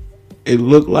 It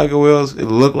looked like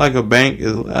a bank.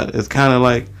 It's kind of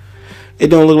like, it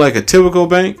don't look like a typical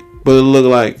bank, but it looked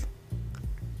like,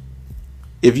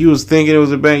 if you was thinking it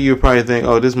was a bank, you would probably think,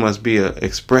 oh, this must be a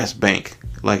express bank,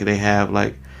 like they have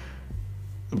like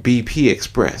BP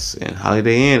Express and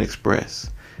Holiday Inn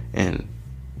Express and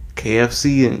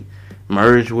KFC and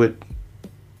merged with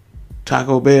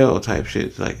Taco Bell type shit.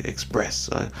 It's like Express.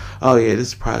 Like, oh yeah, this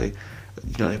is probably,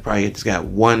 they probably just got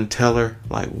one teller,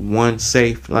 like one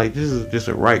safe. Like, this is just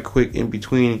a right quick in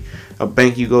between a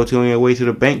bank you go to on your way to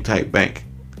the bank type bank.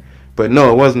 But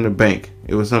no, it wasn't a bank.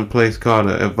 It was some place called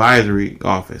an advisory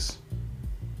office.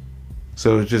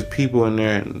 So it's just people in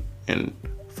there and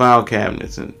file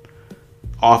cabinets and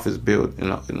office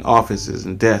and offices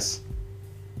and desks.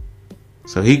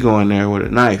 So he go in there with a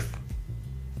knife,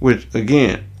 which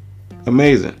again,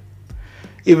 amazing.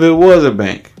 If it was a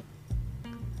bank,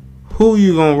 who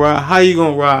you gonna rob? How you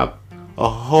gonna rob a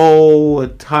whole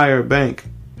entire bank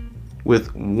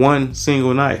with one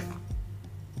single knife?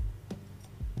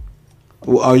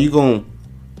 Are you gonna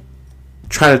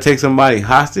try to take somebody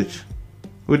hostage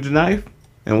with the knife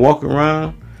and walk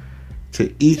around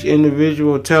to each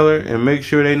individual teller and make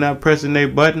sure they're not pressing their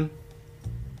button?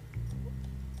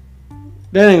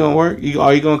 That ain't gonna work.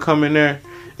 Are you gonna come in there?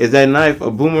 Is that knife a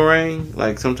boomerang?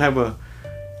 Like some type of,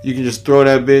 you can just throw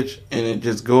that bitch and it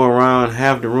just go around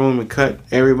half the room and cut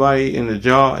everybody in the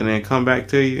jaw and then come back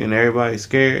to you and everybody's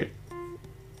scared?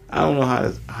 I don't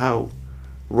know how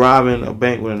robbing a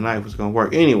bank with a knife is gonna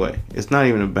work. Anyway, it's not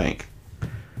even a bank.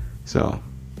 So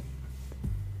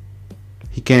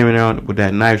he came in there with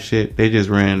that knife shit. They just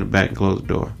ran in the back and closed the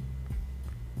door.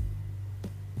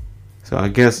 So I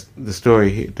guess the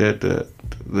story that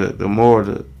the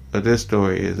moral of this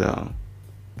story is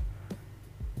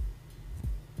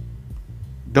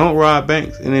don't rob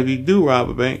banks, and if you do rob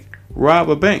a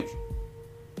bank.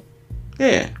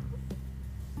 Yeah.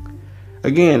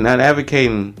 Again, not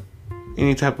advocating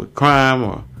any type of crime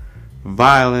or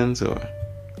violence or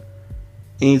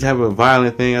any type of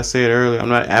violent thing. I said earlier, I'm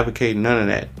not advocating none of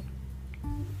that.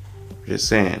 Just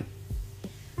saying,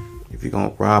 if you're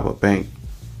gonna rob a bank,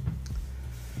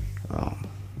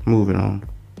 moving on.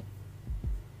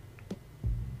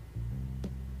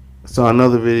 I saw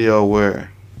another video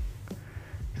where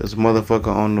there's a motherfucker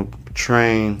on the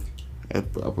train, I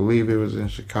believe it was in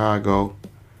Chicago,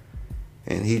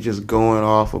 and he just going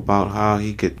off about how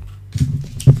he could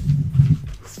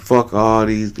fuck all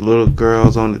these little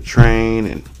girls on the train,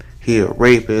 and he a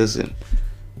rapist, and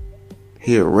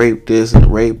he a rape this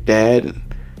and rape that, and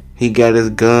he got his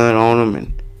gun on him,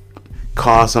 and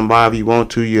call somebody if you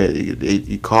want to.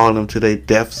 You call them to their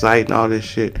death site and all this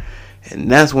shit.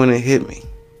 And that's when it hit me.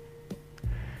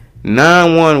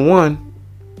 911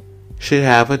 should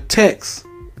have a text.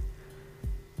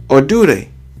 Or do they?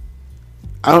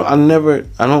 I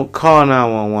don't call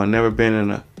 911. Never been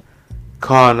in a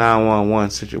call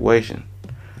 911 situation.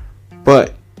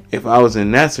 But if I was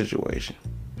in that situation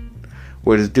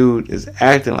where this dude is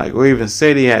acting like, or even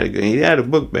said he had a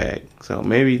book bag, so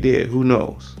maybe he did, who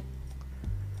knows?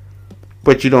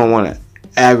 But you don't want to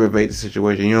aggravate the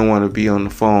situation. You don't want to be on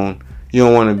the phone. You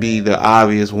don't want to be the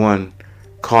obvious one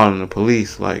calling the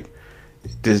police like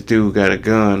this dude got a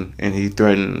gun and he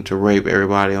threatened to rape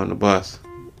everybody on the bus.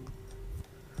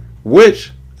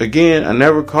 Which, again, I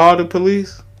never called the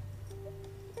police.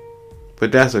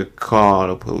 But that's a call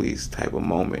the police type of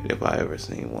moment if I ever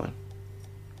seen one.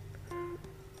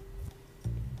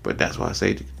 But that's why I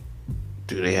say,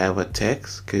 do they have a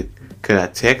text? Could I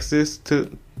text this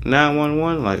to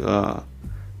 911? Like,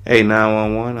 hey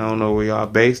 911, I don't know where y'all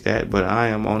based at, but I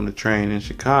am on the train in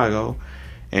Chicago,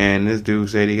 and this dude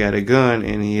said he got a gun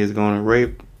and he is going to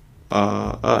rape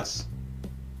us.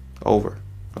 Over.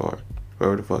 Or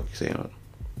whatever the fuck you say on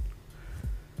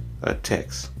a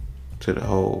text to the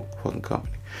whole fucking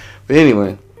company. But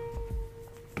anyway,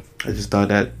 I just thought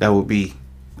that would be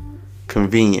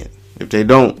convenient. If you're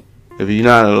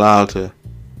not allowed to,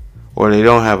 or they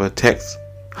don't have a text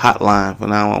hotline for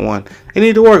 911, they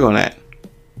need to work on that.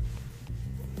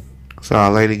 Saw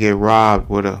a lady get robbed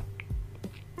with a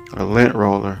lint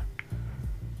roller,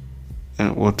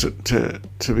 and well, to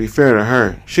be fair to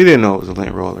her, she didn't know it was a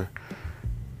lint roller.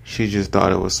 She just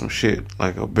thought it was some shit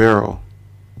like a barrel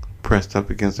pressed up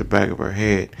against the back of her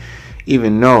head,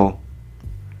 even though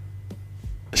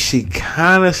she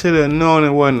kind of should have known it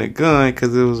wasn't a gun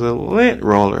because it was a lint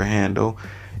roller handle.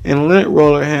 And lint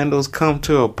roller handles come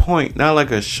to a point, not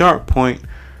like a sharp point,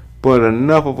 but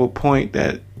enough of a point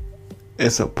that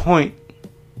it's a point,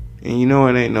 and you know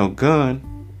it ain't no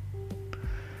gun.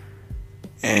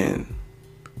 And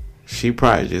she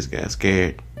probably just got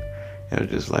scared. It was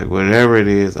just like, whatever it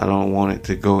is, I don't want it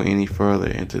to go any further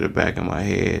into the back of my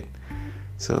head.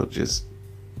 So just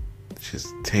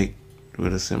take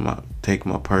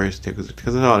my purse,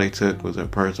 because all they took was her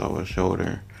purse off her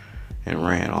shoulder and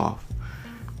ran off.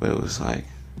 But it was like,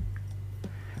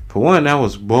 for one, that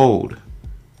was bold.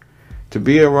 To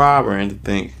be a robber and to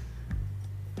think,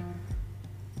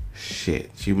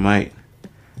 shit, I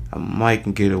might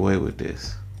can get away with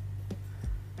this.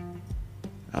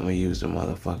 I'm gonna use the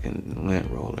motherfucking lint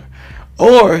roller.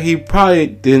 Or he probably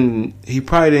didn't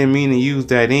mean to use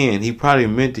that end. He probably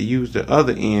meant to use the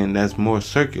other end that's more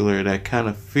circular, that kind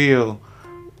of feel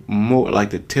more like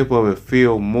the tip of it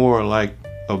feel more like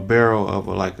a barrel of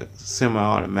like a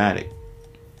semi-automatic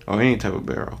or any type of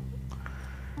barrel.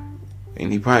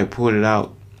 And he probably pulled it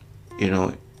out,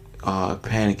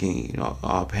 panicking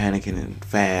and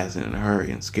fast and in a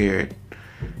hurry and scared,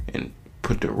 and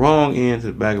put the wrong end to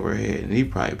the back of her head. And he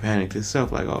probably panicked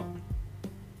himself like,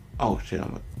 oh shit,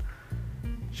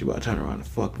 she about to turn around and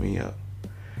fuck me up.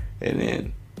 And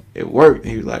then it worked.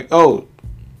 He was like, oh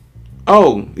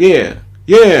yeah,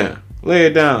 lay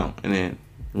it down, and then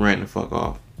ran the fuck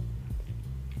off.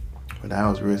 But that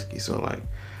was risky. So like,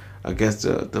 I guess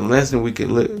the lesson we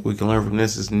can learn from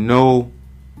this is know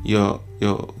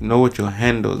what your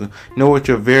handles, know what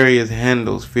your various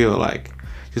handles feel like.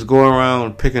 Just go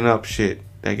around picking up shit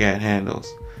that got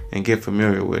handles and get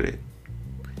familiar with it.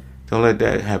 Don't let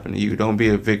that happen to you. Don't be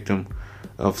a victim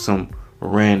of some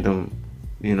random,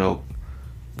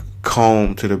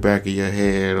 comb to the back of your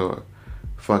head or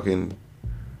fucking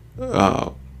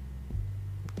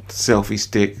selfie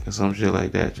stick or some shit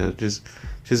like that.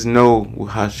 Just know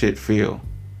how shit feel,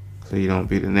 so you don't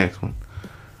be the next one.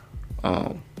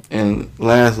 And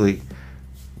lastly,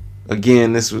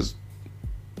 again, this was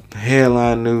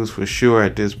headline news for sure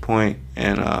at this point,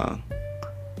 and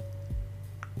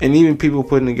even people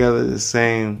putting together the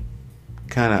same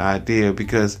kind of idea,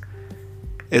 because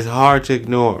it's hard to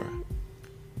ignore.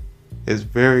 It's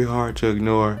very hard to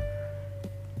ignore,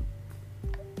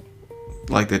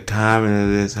 like, the timing of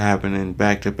this happening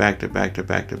back to back to back to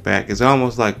back to back. It's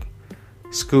almost like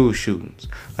school shootings.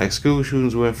 Like, school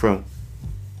shootings went from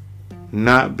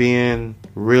not being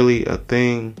really a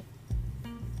thing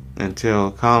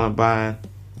until Columbine,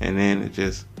 and then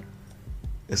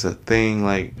it's a thing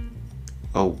like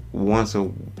once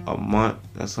a month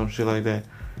or some shit like that.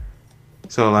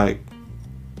 So, like,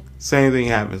 same thing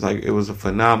happens. Like, it was a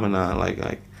phenomenon.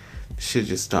 Like shit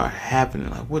just started happening.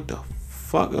 Like, what the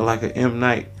fuck? Like an M.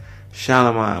 Night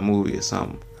Shyamalan movie or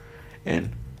something.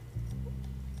 And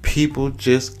people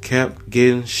just kept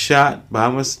getting shot by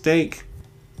mistake.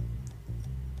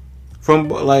 From,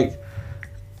 like,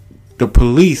 the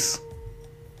police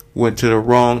went to the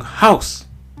wrong house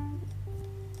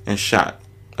and shot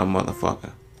a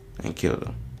motherfucker and killed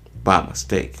him by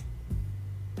mistake.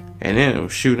 And then it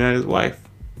was shooting at his wife.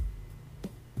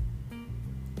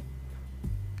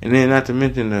 And then, not to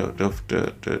mention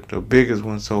the biggest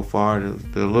one so far,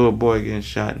 the little boy getting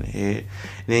shot in the head.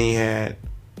 And then you had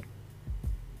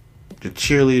the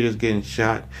cheerleaders getting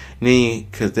shot. And then,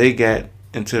 because they got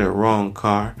into the wrong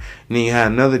car. And then you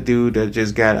had another dude that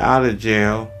just got out of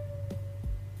jail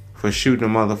for shooting a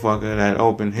motherfucker that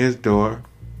opened his door,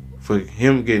 for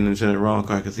him getting into the wrong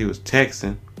car because he was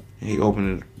texting. And he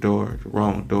opened the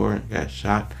wrong door, and got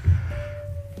shot.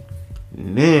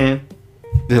 And then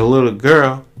the little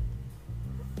girl,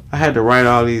 I had to write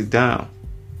all these down.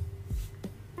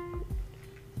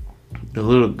 The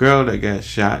little girl that got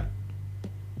shot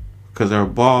because her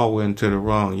ball went to the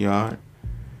wrong yard.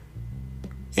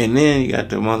 And then you got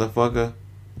the motherfucker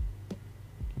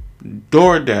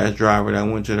DoorDash driver that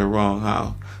went to the wrong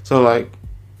house. So, like,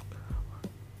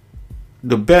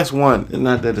 the best one,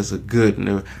 not that it's a good,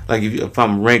 like, if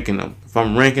I'm ranking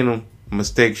them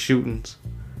mistake shootings,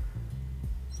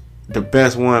 the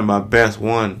best one, my best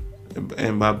one,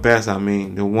 and by best I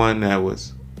mean the one that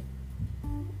was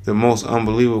the most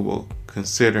unbelievable,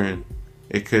 considering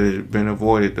it could have been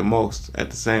avoided the most at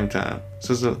the same time.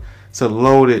 So it's a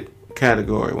loaded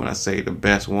category when I say the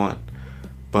best one.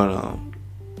 But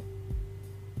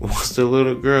once the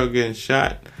little girl getting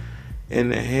shot in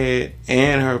the head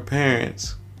and her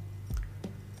parents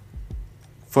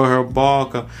for her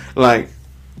ball, like,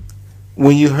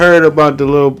 when you heard about the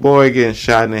little boy getting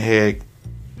shot in the head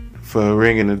for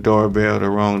ringing the doorbell, the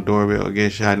wrong doorbell,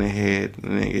 get shot in the head,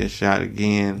 and then get shot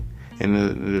again, and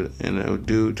the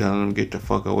dude telling him get the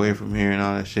fuck away from here and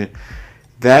all that shit,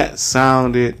 that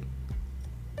sounded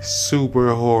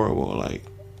super horrible. Like,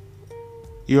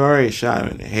 you already shot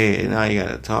him in the head, and now you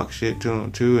gotta talk shit to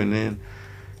him too, and then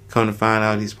come to find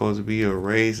out he's supposed to be a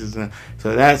racist.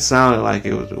 So that sounded like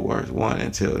it was the worst one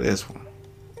until this one.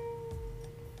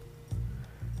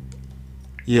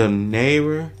 Your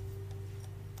neighbor,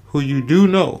 who you do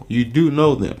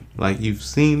know them, like, you've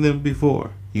seen them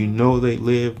before, you know they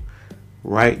live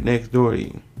right next door to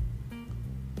you.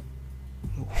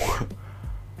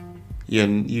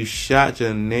 You shot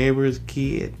your neighbor's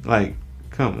kid. Like,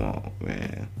 come on,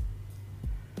 man.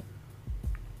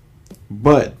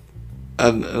 But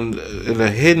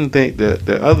the hidden thing,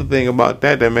 the other thing about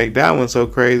that make that one so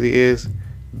crazy is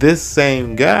this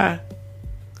same guy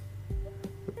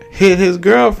hit his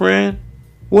girlfriend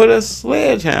with a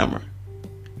sledgehammer,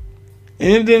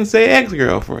 and it didn't say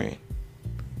ex-girlfriend.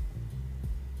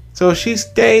 So she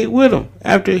stayed with him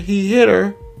after he hit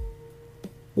her.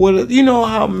 You know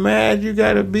how mad you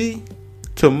gotta be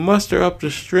to muster up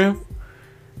the strength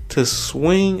to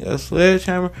swing a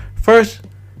sledgehammer? First,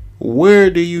 where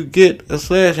do you get a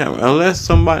sledgehammer? Unless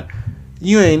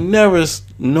you ain't never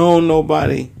known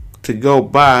nobody to go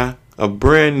buy a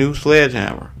brand new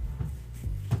sledgehammer.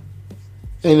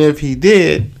 And if he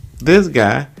did, this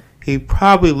guy, he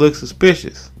probably looks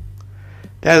suspicious.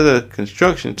 That's a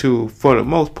construction tool for the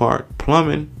most part.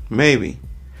 Plumbing, maybe.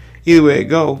 Either way it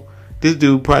go, this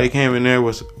dude probably came in there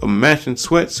with a matching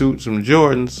sweatsuit, some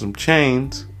Jordans, some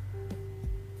chains,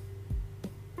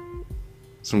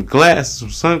 some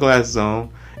sunglasses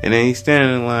on, and then he's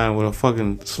standing in line with a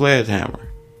fucking sledgehammer.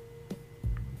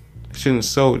 Shouldn't have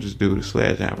sold this dude a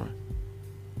sledgehammer.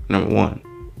 Number one.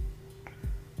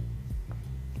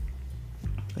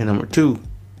 And number two,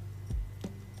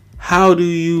 how do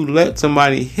you let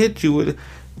somebody hit you with it?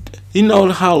 You know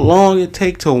how long it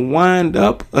takes to wind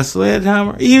up a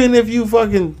sledgehammer? Even if you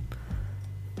fucking...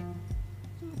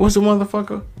 What's the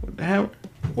motherfucker with the hammer?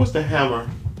 What's the hammer?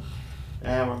 The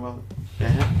hammer, mother. The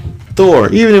hammer.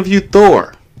 Thor. Even if you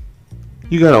Thor,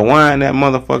 you gotta wind that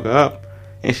motherfucker up,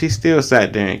 and she still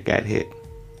sat there and got hit.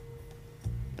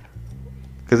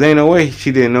 Cause ain't no way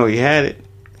she didn't know he had it.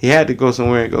 He had to go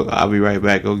somewhere and go, I'll be right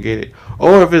back, go get it.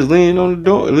 Or if it's leaning on the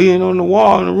door, leaning on the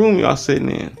wall in the room y'all sitting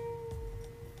in.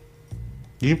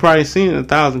 You probably seen it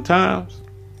 1,000 times.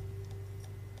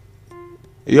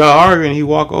 Y'all arguing, he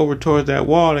walk over towards that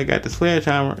wall, they got the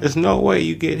sledgehammer. There's no way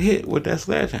you get hit with that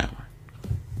sledgehammer.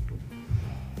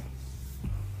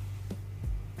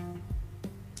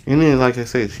 And then, like I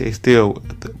said, they still,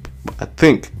 I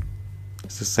think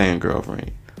it's the same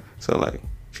girlfriend. So, like,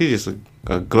 she's just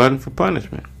a glutton for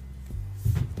punishment.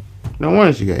 No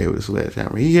wonder she got hit with a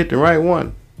sledgehammer. He hit the right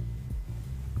one.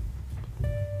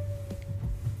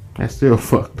 That's still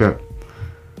fucked up.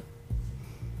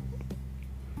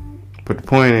 But the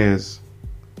point is,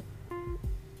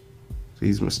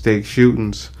 these mistake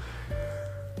shootings,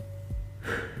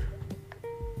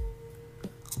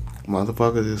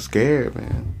 motherfuckers is scared,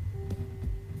 man.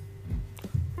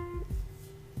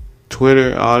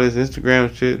 Twitter, all this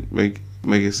Instagram shit, make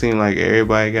it seem like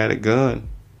everybody got a gun.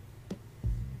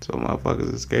 So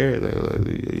motherfuckers are scared.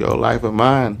 Like, your life or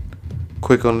mine,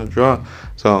 quick on the draw.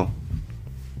 So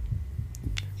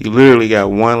you literally got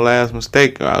one last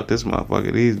mistake out this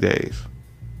motherfucker these days.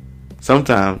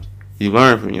 Sometimes you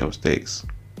learn from your mistakes.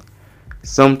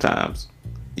 Sometimes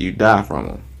you die from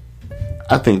them.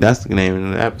 I think that's the name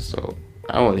of the episode.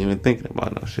 I wasn't even thinking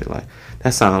about no shit like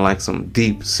that. Sounded like some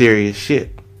deep, serious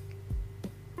shit.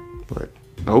 But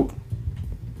nope,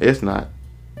 it's not.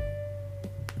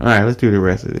 Alright, let's do the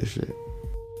rest of this shit.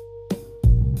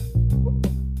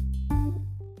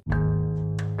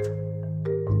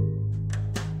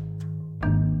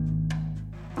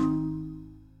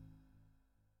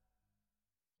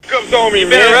 You've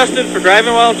been arrested for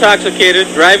driving while intoxicated,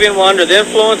 driving while under the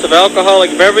influence of alcoholic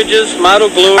beverages,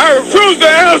 model glue. I refuse to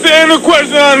answer any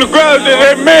question on the grounds that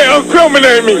they may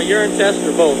incriminate me. Or urine test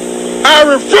or both. I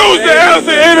refuse to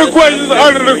answer any questions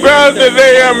under the grounds that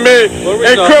they may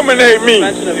incriminate me.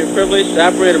 Suspension of your privilege to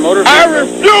operate a motor vehicle. I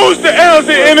refuse to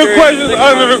answer any questions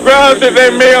under the grounds that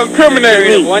they may incriminate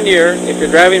me. 1 year, if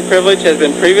your driving privilege has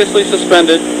been previously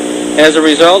suspended as a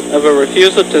result of a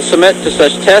refusal to submit to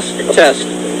such test.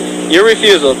 Your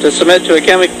refusal to submit to a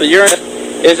chemical urine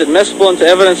is admissible into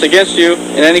evidence against you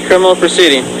in any criminal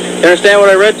proceeding. You understand what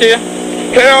I read to you?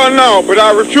 Hell no, but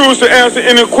I refuse to answer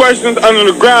any questions under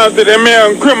the grounds that they may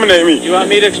incriminate me. You want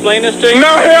me to explain this to you?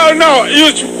 No, hell no.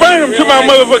 You explain them to my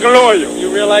motherfucking lawyer.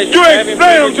 You realize you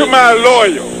explain them to my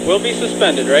lawyer. Will be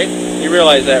suspended, right? You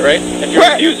realize that, right? If you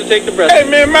refuse to take the breath test.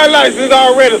 Hey man, my license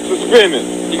already suspended.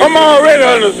 I'm already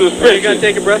under suspension. You gonna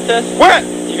take a breath test? What?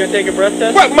 You gonna take a breath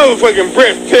test? What motherfucking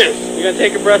breath test? You gonna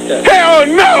take a breath test? Hell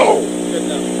no! Good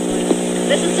enough.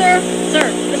 Listen, sir,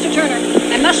 Mr. Turner,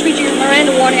 I must read you your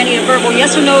Miranda warning. I need a verbal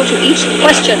yes or no to each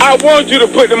question. I want you to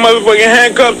put the motherfucking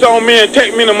handcuffs on me and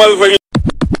take me to motherfucking...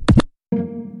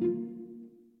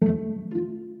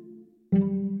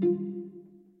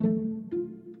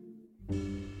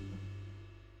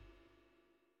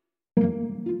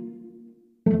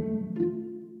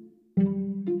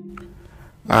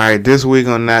 Alright, this week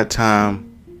on that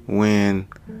time when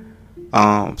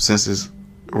since it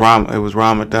was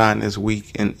Ramadan this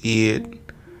week in Eid,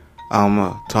 I'm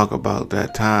gonna talk about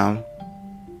that time,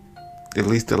 at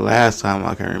least the last time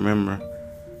I can remember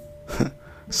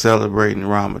celebrating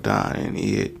Ramadan and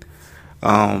Eid.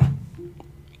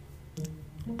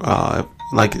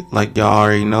 Like y'all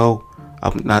already know,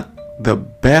 I'm not the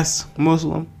best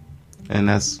Muslim, and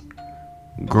that's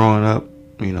growing up.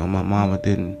 You know, my mama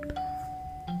didn't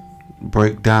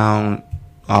break down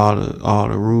all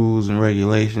the rules and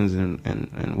regulations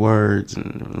and words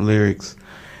and lyrics,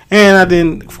 and I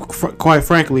didn't, quite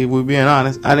frankly, if we're being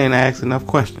honest, I didn't ask enough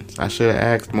questions. I should have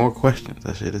asked more questions.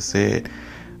 I should have said,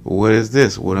 what is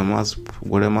this? What am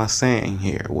I saying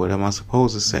here? What am I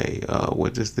supposed to say?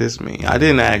 What does this mean? I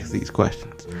didn't ask these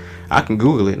questions. I can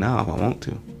Google it now if I want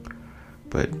to,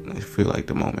 but I feel like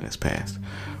the moment has passed.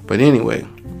 But anyway,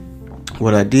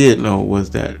 what I did know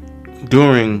was that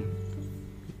during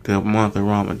the month of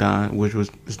Ramadan, which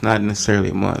it's not necessarily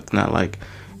a month, not like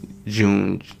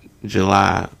June,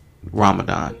 July,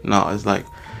 Ramadan. No, it's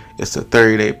a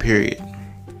 30-day period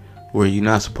where you're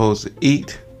not supposed to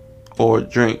eat or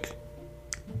drink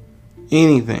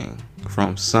anything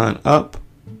from sun up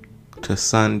to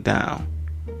sun down.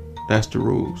 That's the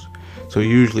rules. So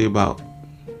usually about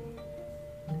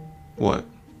what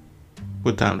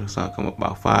time does the sun come up?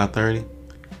 About 5:30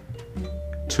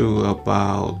 to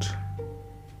about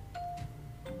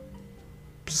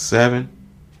 7.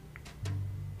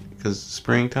 because it's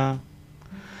springtime.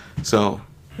 So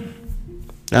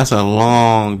that's a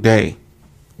long day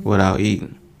without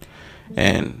eating.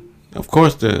 And of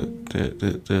course the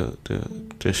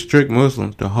strict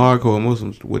Muslims, the hardcore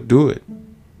Muslims would do it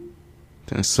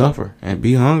and suffer and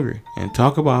be hungry and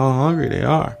talk about how hungry they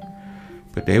are.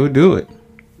 But they would do it.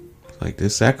 Like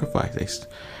this sacrifice.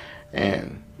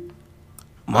 And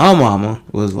my mama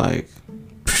was like,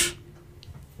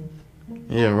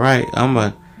 yeah, right, I'm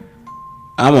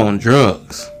on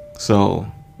drugs, so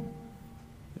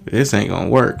this ain't gonna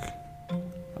work.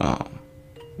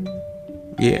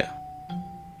 Yeah.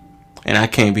 And I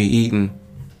can't be eating,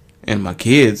 and my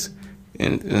kids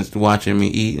and watching me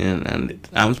eat, and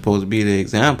I'm supposed to be the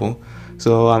example.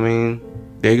 So I mean,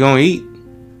 they're gonna eat.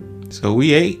 So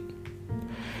we ate.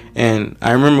 And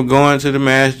I remember going to the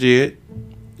masjid,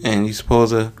 and you're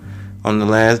supposed to, on the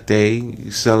last day,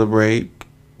 you celebrate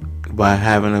by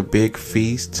having a big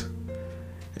feast.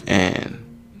 And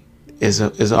it's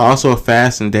also a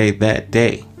fasting day that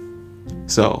day.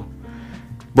 So,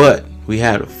 but we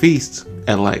had a feast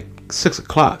at like 6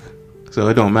 o'clock. So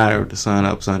it don't matter if the sun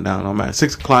up, sun down, don't matter.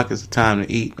 6 o'clock is the time to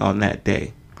eat on that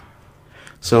day.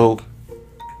 So,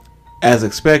 as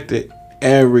expected,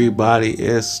 everybody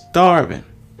is starving.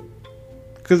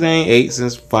 Because they ain't ate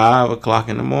since 5 o'clock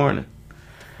in the morning.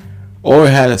 Or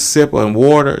had a sip of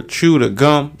water, chewed a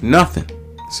gum, nothing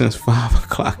since 5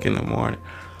 o'clock in the morning.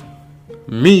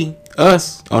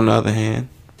 Us, on the other hand,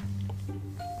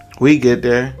 we get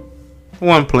there,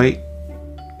 one plate,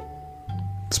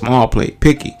 small plate,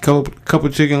 picky, couple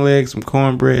chicken legs, some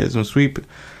cornbread, some sweet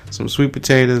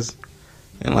potatoes,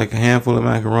 and like a handful of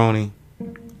macaroni.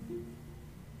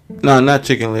 No, not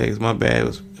chicken legs, my bad, it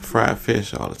was fried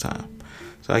fish all the time.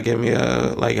 So I get me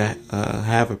a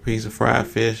half a piece of fried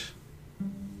fish,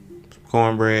 some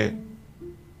cornbread,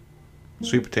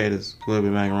 sweet potatoes, a little bit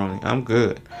of macaroni. I'm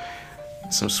good.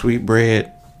 Some sweet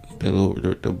bread,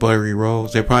 the buttery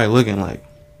rolls. They're probably looking like,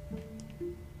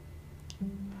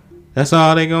 that's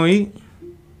all they gonna eat.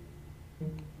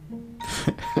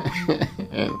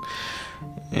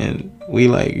 and we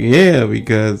like, yeah,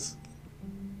 because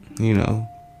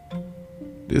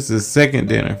this is second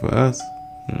dinner for us.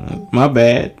 My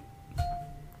bad.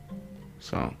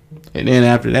 So, and then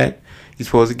after that, you're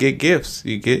supposed to get gifts.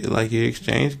 You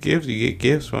exchange gifts. You get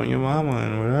gifts from your mama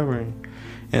and whatever.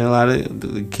 And a lot of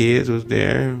the kids was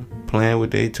there playing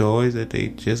with their toys that they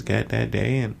just got that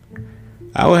day, and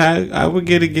I would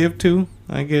get a gift too.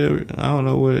 I don't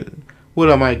know what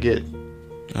I might get,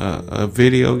 a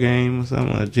video game or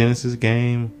something, a Genesis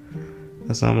game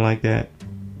or something like that.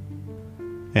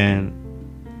 And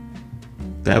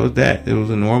that was that. It was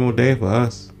a normal day for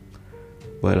us,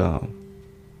 but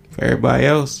for everybody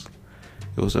else,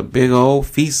 it was a big old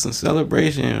feast and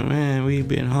celebration. Man, we've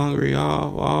been hungry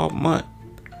all month.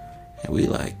 And we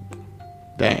like,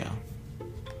 damn.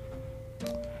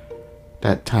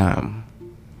 That time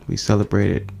we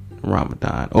celebrated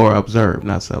Ramadan, or observed,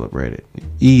 not celebrated.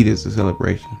 Eid is the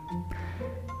celebration.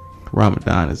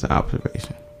 Ramadan is the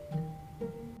observation.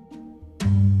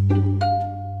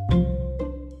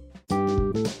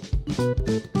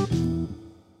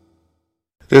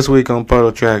 This week on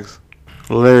Puddle Tracks,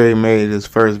 Larry made his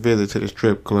first visit to the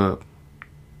strip club.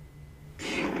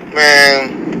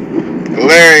 Man,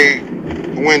 Larry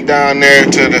went down there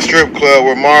to the strip club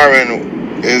where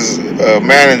Marvin is a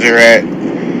manager at,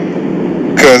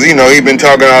 because he been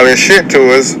talking all this shit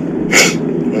to us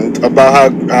about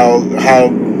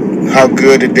how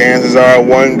good the dancers are.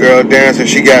 One girl dancer,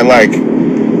 she got like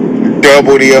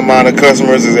double the amount of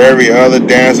customers as every other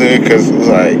dancer, because it's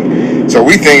like, so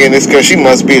we thinking it's because she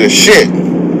must be the shit.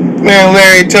 Man,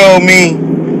 Larry told me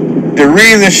the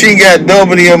reason she got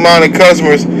double the amount of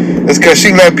customers is because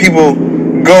she let people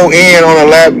go in on a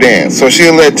lap dance. So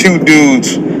she'll let two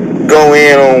dudes go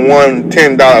in on one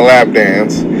 $10 lap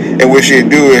dance, and what she'll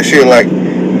do is she'll like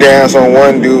dance on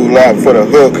one dude lap for the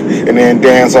hook, and then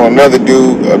dance on the other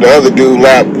dude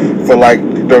lap for like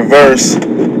the verse,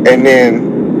 and then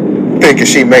thinking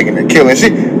she making a killing.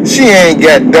 She ain't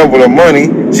got double the money,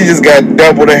 she just got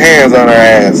double the hands on her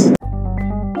ass.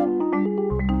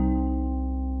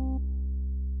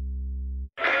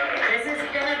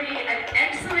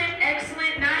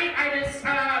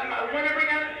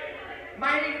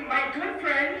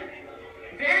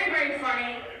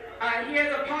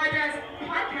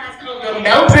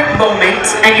 Meldrick moment,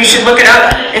 and you should look it up.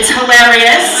 It's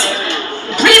hilarious.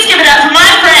 Please give it up for my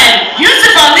friend,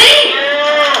 Yusuf Ali.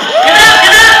 Give it up,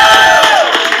 give it up.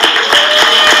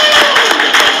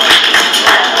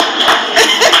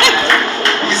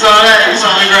 You saw that? You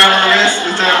saw me grab her wrist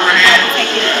instead of her hand?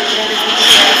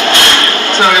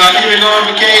 So y'all keep it going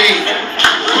for Katie.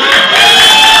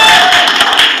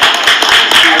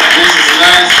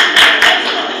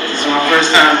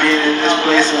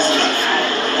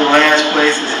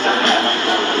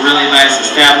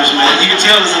 establishment. You can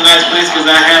tell it's a nice place because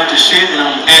I have to shit and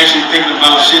I'm actually thinking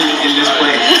about shitting in this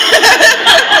place.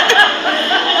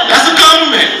 That's a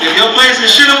compliment. If your place is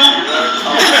shittable,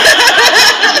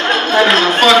 that is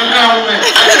a fucking compliment.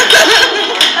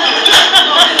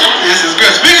 This is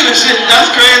great. Speaking of shit, that's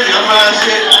crazy. I'm out of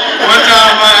shit. One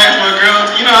time I asked my girl,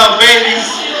 you know how babies,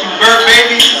 you birth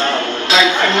babies, like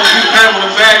when you pat them on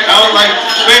the back, I was like,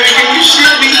 baby, can you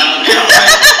shit me?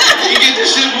 Like, you get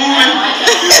this shit moving?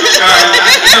 Alright,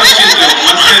 no shit though.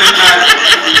 I said it's not,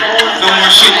 no more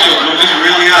shit though. I'm just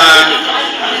really high.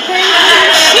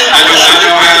 I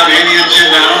don't have any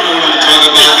agenda. I don't know what to talk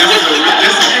about.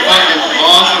 This is fucking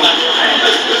awesome.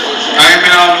 I ain't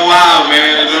been out in a while,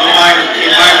 man. Nobody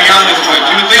invite me out this much.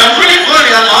 You would think I'm pretty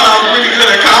funny. I thought I was pretty good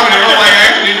at comedy. Nobody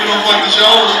actually do no fucking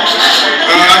shows.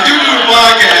 I do the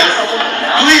podcast.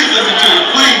 Please listen to it,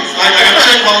 please. Like, I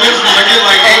check my listeners. I get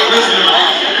like 8 listeners.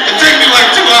 It takes me like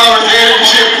 2 hours to edit the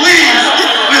shit. Please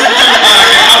listen to the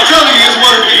podcast. I'm telling you, it's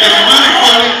worth it. It's really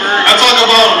funny. I talk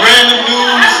about random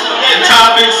news and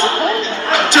topics.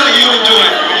 I'm telling you, you'll enjoy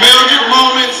it. Meldrick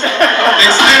moments,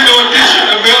 extended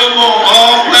edition, available on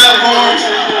all platforms.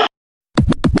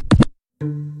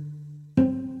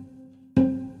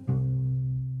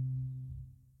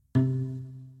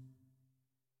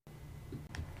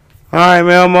 Alright,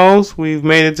 Melmos, we've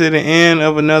made it to the end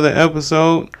of another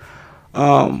episode.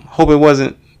 Hope it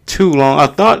wasn't too long. I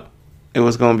thought it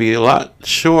was going to be a lot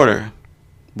shorter,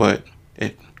 but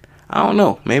I don't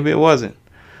know. Maybe it wasn't.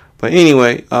 But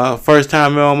anyway, first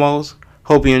time Melmos.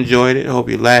 Hope you enjoyed it. Hope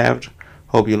you laughed.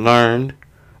 Hope you learned.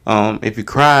 If you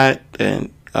cried,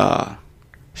 then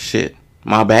shit,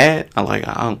 my bad.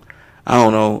 I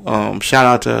don't know. Shout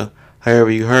out to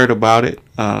however you heard about it.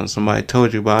 Somebody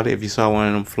told you about it. If you saw one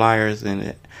of them flyers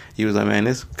and you was like, man,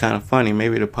 this is kind of funny.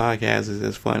 Maybe the podcast is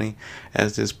as funny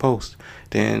as this post.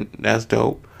 Then that's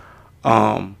dope.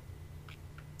 And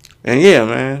yeah,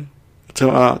 man. To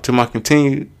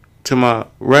my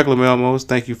regular Melmos,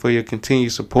 thank you for your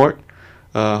continued support.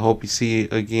 Hope you see you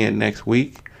again next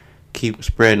week. Keep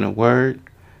spreading the word.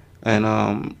 And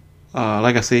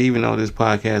like I said, even though this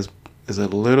podcast is a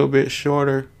little bit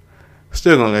shorter,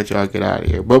 still gonna let y'all get out of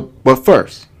here. But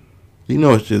first,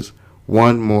 it's just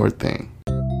one more thing.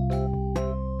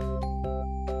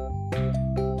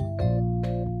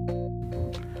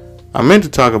 I meant to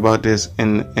talk about this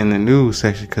in the news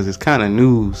section because it's kind of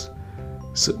news,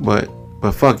 but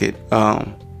fuck it.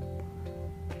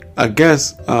 I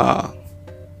guess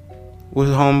what's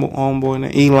his homeboy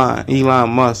name? Elon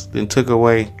Musk then took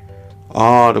away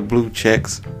all the blue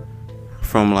checks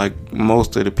from like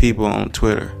most of the people on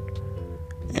Twitter.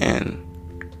 And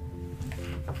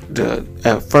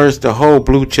at first the whole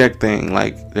blue check thing,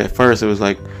 like at first it was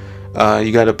like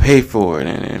you got to pay for it,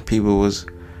 and then people was,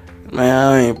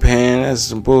 man, I ain't paying. That's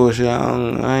some bullshit.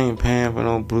 I ain't paying for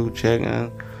no blue check.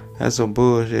 That's some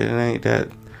bullshit. It ain't that,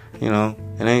 it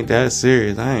ain't that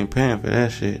serious. I ain't paying for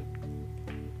that shit.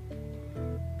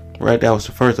 Right, that was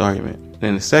the first argument.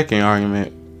 Then the second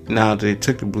argument, now that they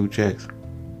took the blue checks,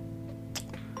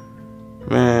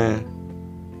 man,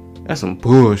 that's some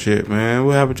bullshit, man.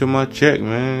 What happened to my check,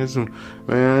 man?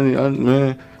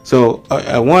 Man. So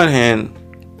at one hand,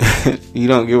 you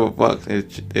don't give a fuck.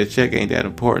 Their check ain't that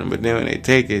important. But then when they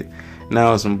take it,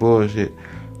 now it's some bullshit.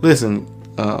 Listen,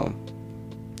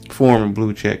 former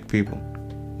blue check people,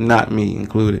 not me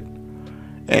included.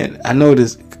 And I know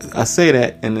this. I say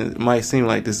that, and it might seem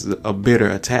like this is a bitter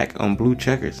attack on blue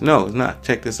checkers. No, it's not.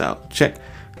 Check this out.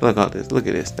 Look at this. Look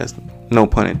at this. That's no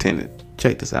pun intended.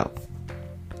 Check this out.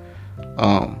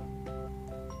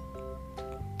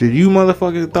 Did you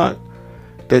motherfuckers thought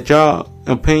that y'all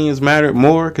opinions mattered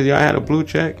more because y'all had a blue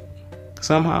check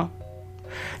somehow?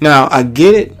 Now I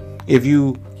get it if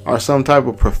you are some type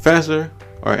of professor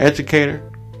or educator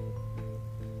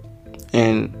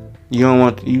and you don't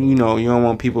want you don't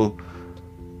want people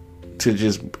to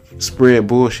just spread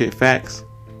bullshit facts.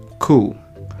 Cool.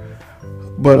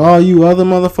 But all you other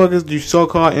motherfuckers, you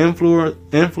so-called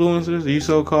influencers, you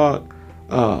so-called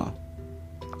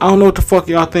I don't know what the fuck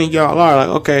y'all think y'all are. Like,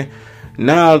 okay,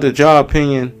 now that y'all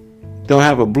opinion don't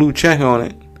have a blue check on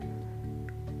it,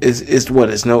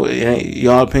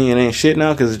 y'all opinion ain't shit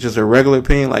now because it's just a regular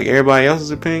opinion like everybody else's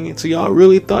opinion. So y'all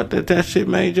really thought that shit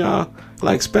made y'all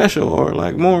like special or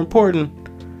like more important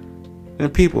than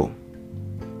people.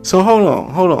 So hold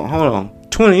on.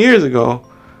 20 years ago,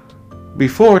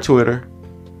 before Twitter,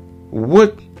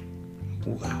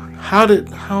 how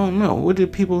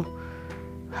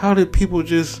did people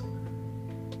just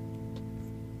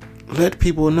let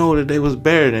people know that they was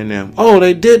better than them? Oh,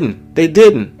 they didn't.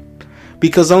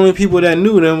 Because the only people that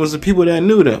knew them was the people that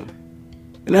knew them.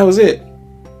 And that was it.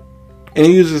 And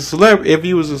if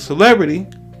you was a celebrity,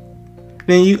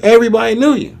 then everybody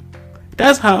knew you.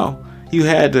 That's how you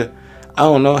had to,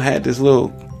 had this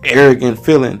little arrogant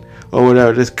feeling or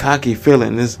whatever, this cocky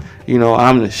feeling, this,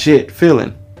 I'm the shit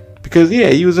feeling. Because, yeah,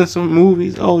 you was in some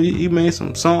movies. Oh, you made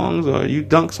some songs or you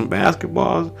dunked some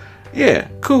basketballs. Yeah,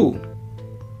 cool.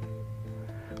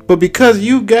 But because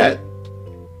you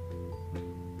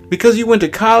went to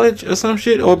college or some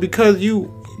shit, or because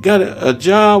you got a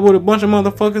job with a bunch of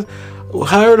motherfuckers,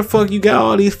 however the fuck you got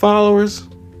all these followers,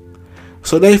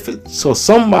 so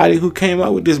somebody who came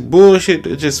out with this bullshit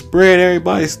that just spread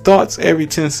everybody's thoughts every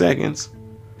 10 seconds,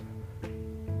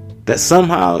 that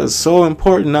somehow is so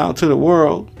important now to the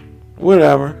world,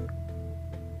 whatever.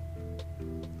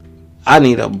 I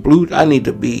need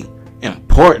to be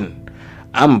important.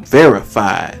 I'm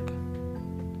verified.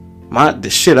 The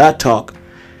shit I talk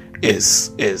is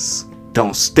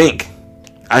don't stink.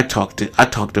 I talk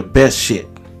the best shit.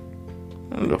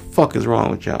 What the fuck is wrong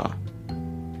with y'all?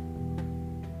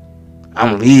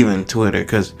 I'm leaving Twitter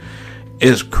because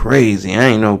it's crazy.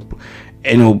 Ain't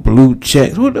no blue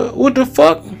checks. What the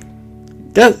fuck?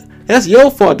 That's your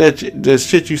fault that the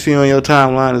shit you see on your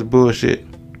timeline is bullshit.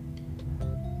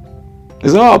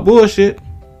 It's all bullshit.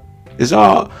 It's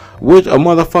all with a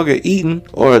motherfucker eating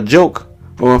or a joke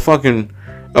or a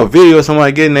video of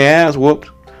somebody getting their ass whooped.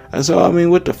 And so,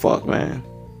 what the fuck, man?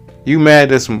 You mad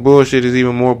that some bullshit is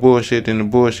even more bullshit than the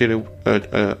bullshit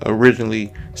it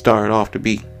originally started off to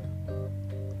be.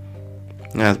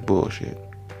 That's bullshit.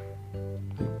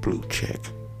 Blue check.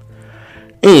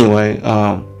 Anyway,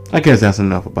 I guess that's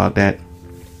enough about that.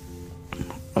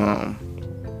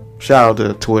 Shout out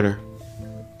to Twitter.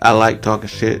 I like talking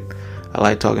shit. I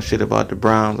like talking shit about the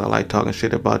Browns. I like talking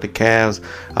shit about the Cavs.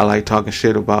 I like talking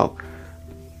shit about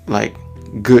like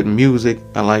good music.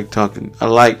 I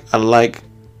like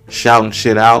shouting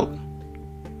shit out.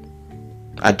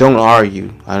 I don't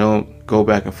argue. I don't go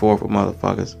back and forth with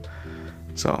motherfuckers.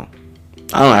 So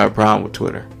I don't have a problem with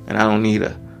Twitter, and I don't need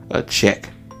a check.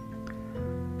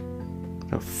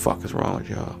 What the fuck is wrong with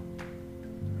y'all?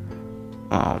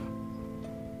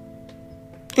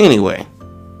 Anyway,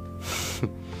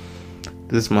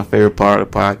 this is my favorite part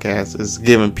of the podcast, is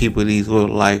giving people these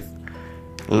little life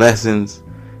lessons,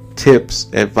 tips,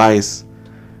 advice,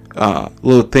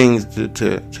 little things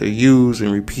to use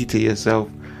and repeat to yourself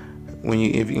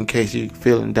in case you're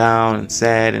feeling down and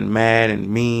sad and mad and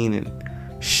mean and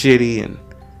shitty and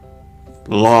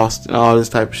lost and all this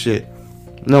type of shit.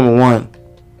 Number one,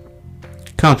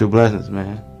 count your blessings,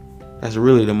 man. That's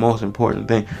really the most important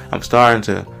thing. I'm starting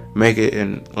to make it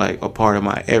in like a part of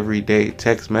my everyday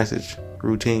text message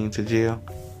routine to Jill.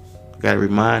 Gotta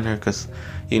remind her, because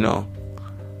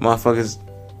motherfuckers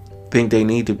think they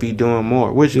need to be doing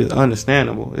more, which is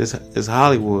understandable. It's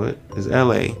Hollywood, it's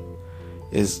LA,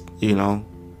 it's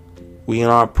we in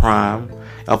our prime.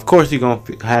 Of course you're gonna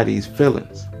have these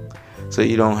feelings, so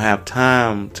you don't have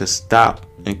time to stop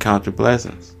and count your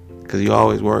blessings, because you're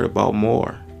always worried about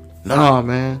more. Nah,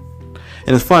 man.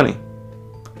 And it's funny,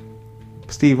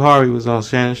 Steve Harvey was on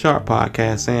Shannon Sharp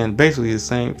podcast saying basically the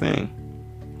same thing.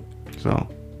 So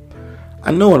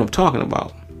I know what I'm talking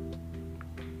about.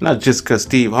 Not just because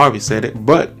Steve Harvey said it,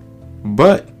 but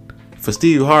for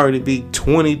Steve Harvey to be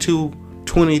 22,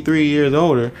 23 years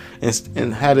older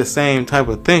and have the same type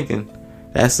of thinking,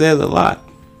 that says a lot.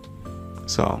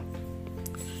 So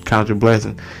count your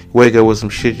blessings. You wake up with some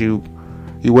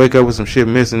shit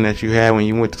missing that you had when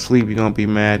you went to sleep, you're gonna be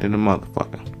mad at the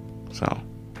motherfucker. So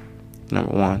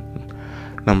number one.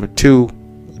 Number two,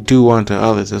 do unto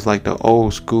others. It's like the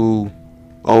old school,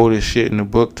 oldest shit in the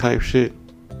book type shit,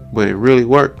 but it really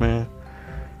worked, man.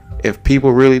 If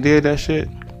people really did that shit,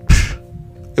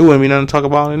 it wouldn't be nothing to talk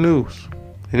about in the news.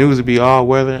 The news would be all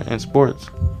weather and sports.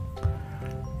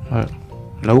 But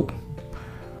nope.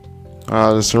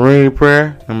 The serenity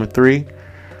prayer, number 3,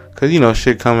 because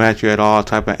shit come at you at all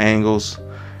type of angles,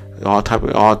 all type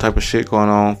of shit going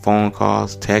on, phone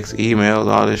calls, texts, emails,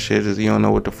 all this shit is you don't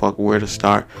know what the fuck, where to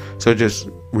start. So just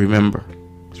remember,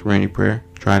 serenity prayer.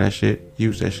 Try that shit.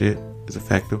 Use that shit. It's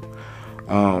effective.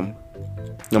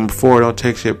 Number 4, don't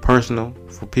take shit personal.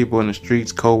 For people in the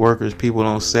streets, co-workers, people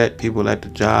on set, people at the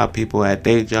job, people at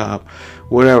their job,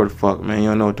 whatever the fuck, man. You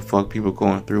don't know what the fuck people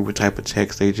going through, what type of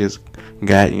text they just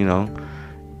got,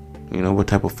 what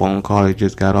type of phone call they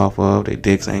just got off of. Their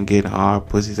dicks ain't getting hard,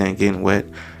 pussies ain't getting wet,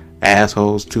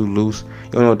 assholes too loose.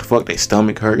 You don't know what the fuck, they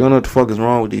stomach hurt. You don't know what the fuck is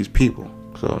wrong with these people.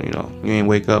 So, you ain't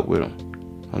wake up with them.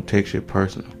 Don't take shit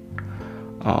personal.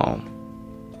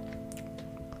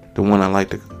 The one I like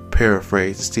to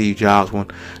paraphrase, the Steve Jobs one: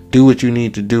 do what you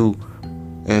need to do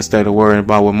instead of worrying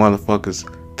about what motherfuckers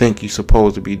think you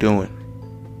supposed to be doing.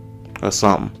 or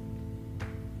something.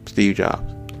 Steve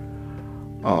Jobs.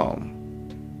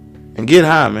 And get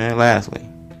high, man. Lastly,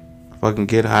 fucking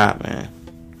get high, man.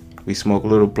 We smoke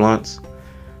little blunts.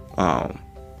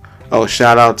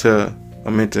 Shout out to, I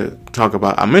meant to talk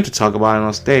about it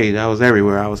on stage. I was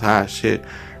everywhere. I was high as shit.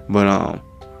 But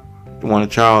one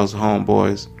of Charles'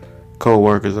 homeboys,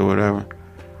 co-workers or whatever,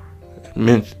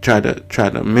 tried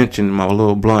to mention my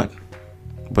little blunt.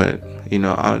 But you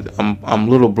know, I'm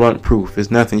little blunt proof.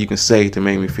 There's nothing you can say to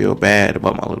make me feel bad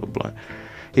about my little blunt.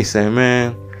 He said,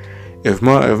 man, if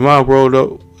I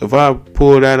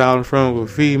pull that out in front of a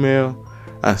female,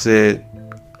 I said,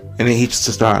 and then he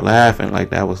just started laughing like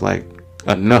that was like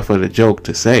enough of the joke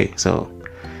to say. So,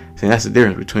 see, that's the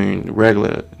difference between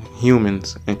regular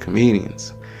humans and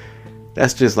comedians.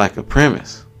 That's just like a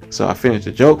premise. So I finished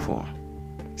the joke for him.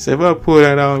 He said, if I pull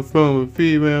that out in front of a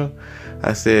female,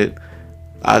 I said,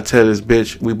 I'll tell this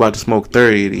bitch we about to smoke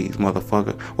 30 of these,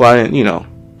 motherfucker. Well, I didn't, you know.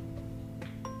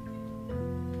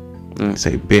 I didn't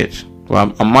say bitch.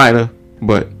 Well, I might have,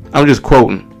 but I'm just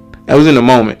quoting. That was in the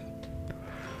moment.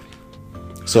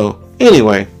 So,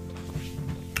 anyway.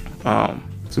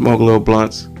 Smoke little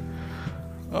blunts.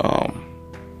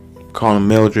 Call them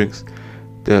Meldricks.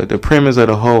 The premise of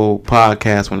the whole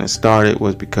podcast when it started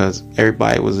was because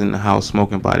everybody was in the house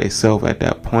smoking by themselves at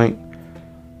that point.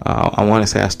 I want to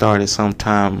say I started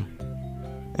sometime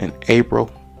in April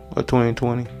of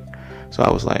 2020. So I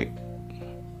was like,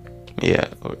 yeah,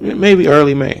 maybe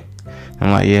early May. I'm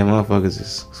like, yeah, motherfuckers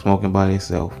is smoking by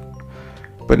themselves.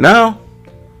 But now,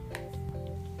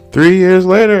 3 years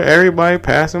later, everybody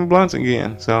passing blunts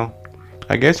again. So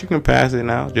I guess you can pass it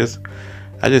now. I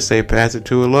just say pass it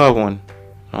to a loved one.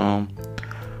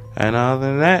 And other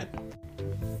than that,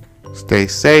 stay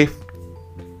safe,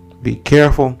 be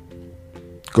careful.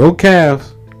 Go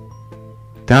Cavs.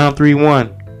 Down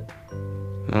 3-1.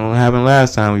 That what happened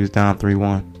last time we was down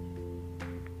 3-1.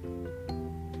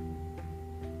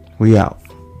 We out.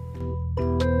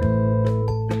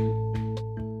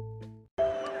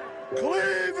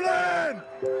 Cleveland!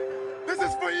 This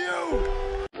is for you!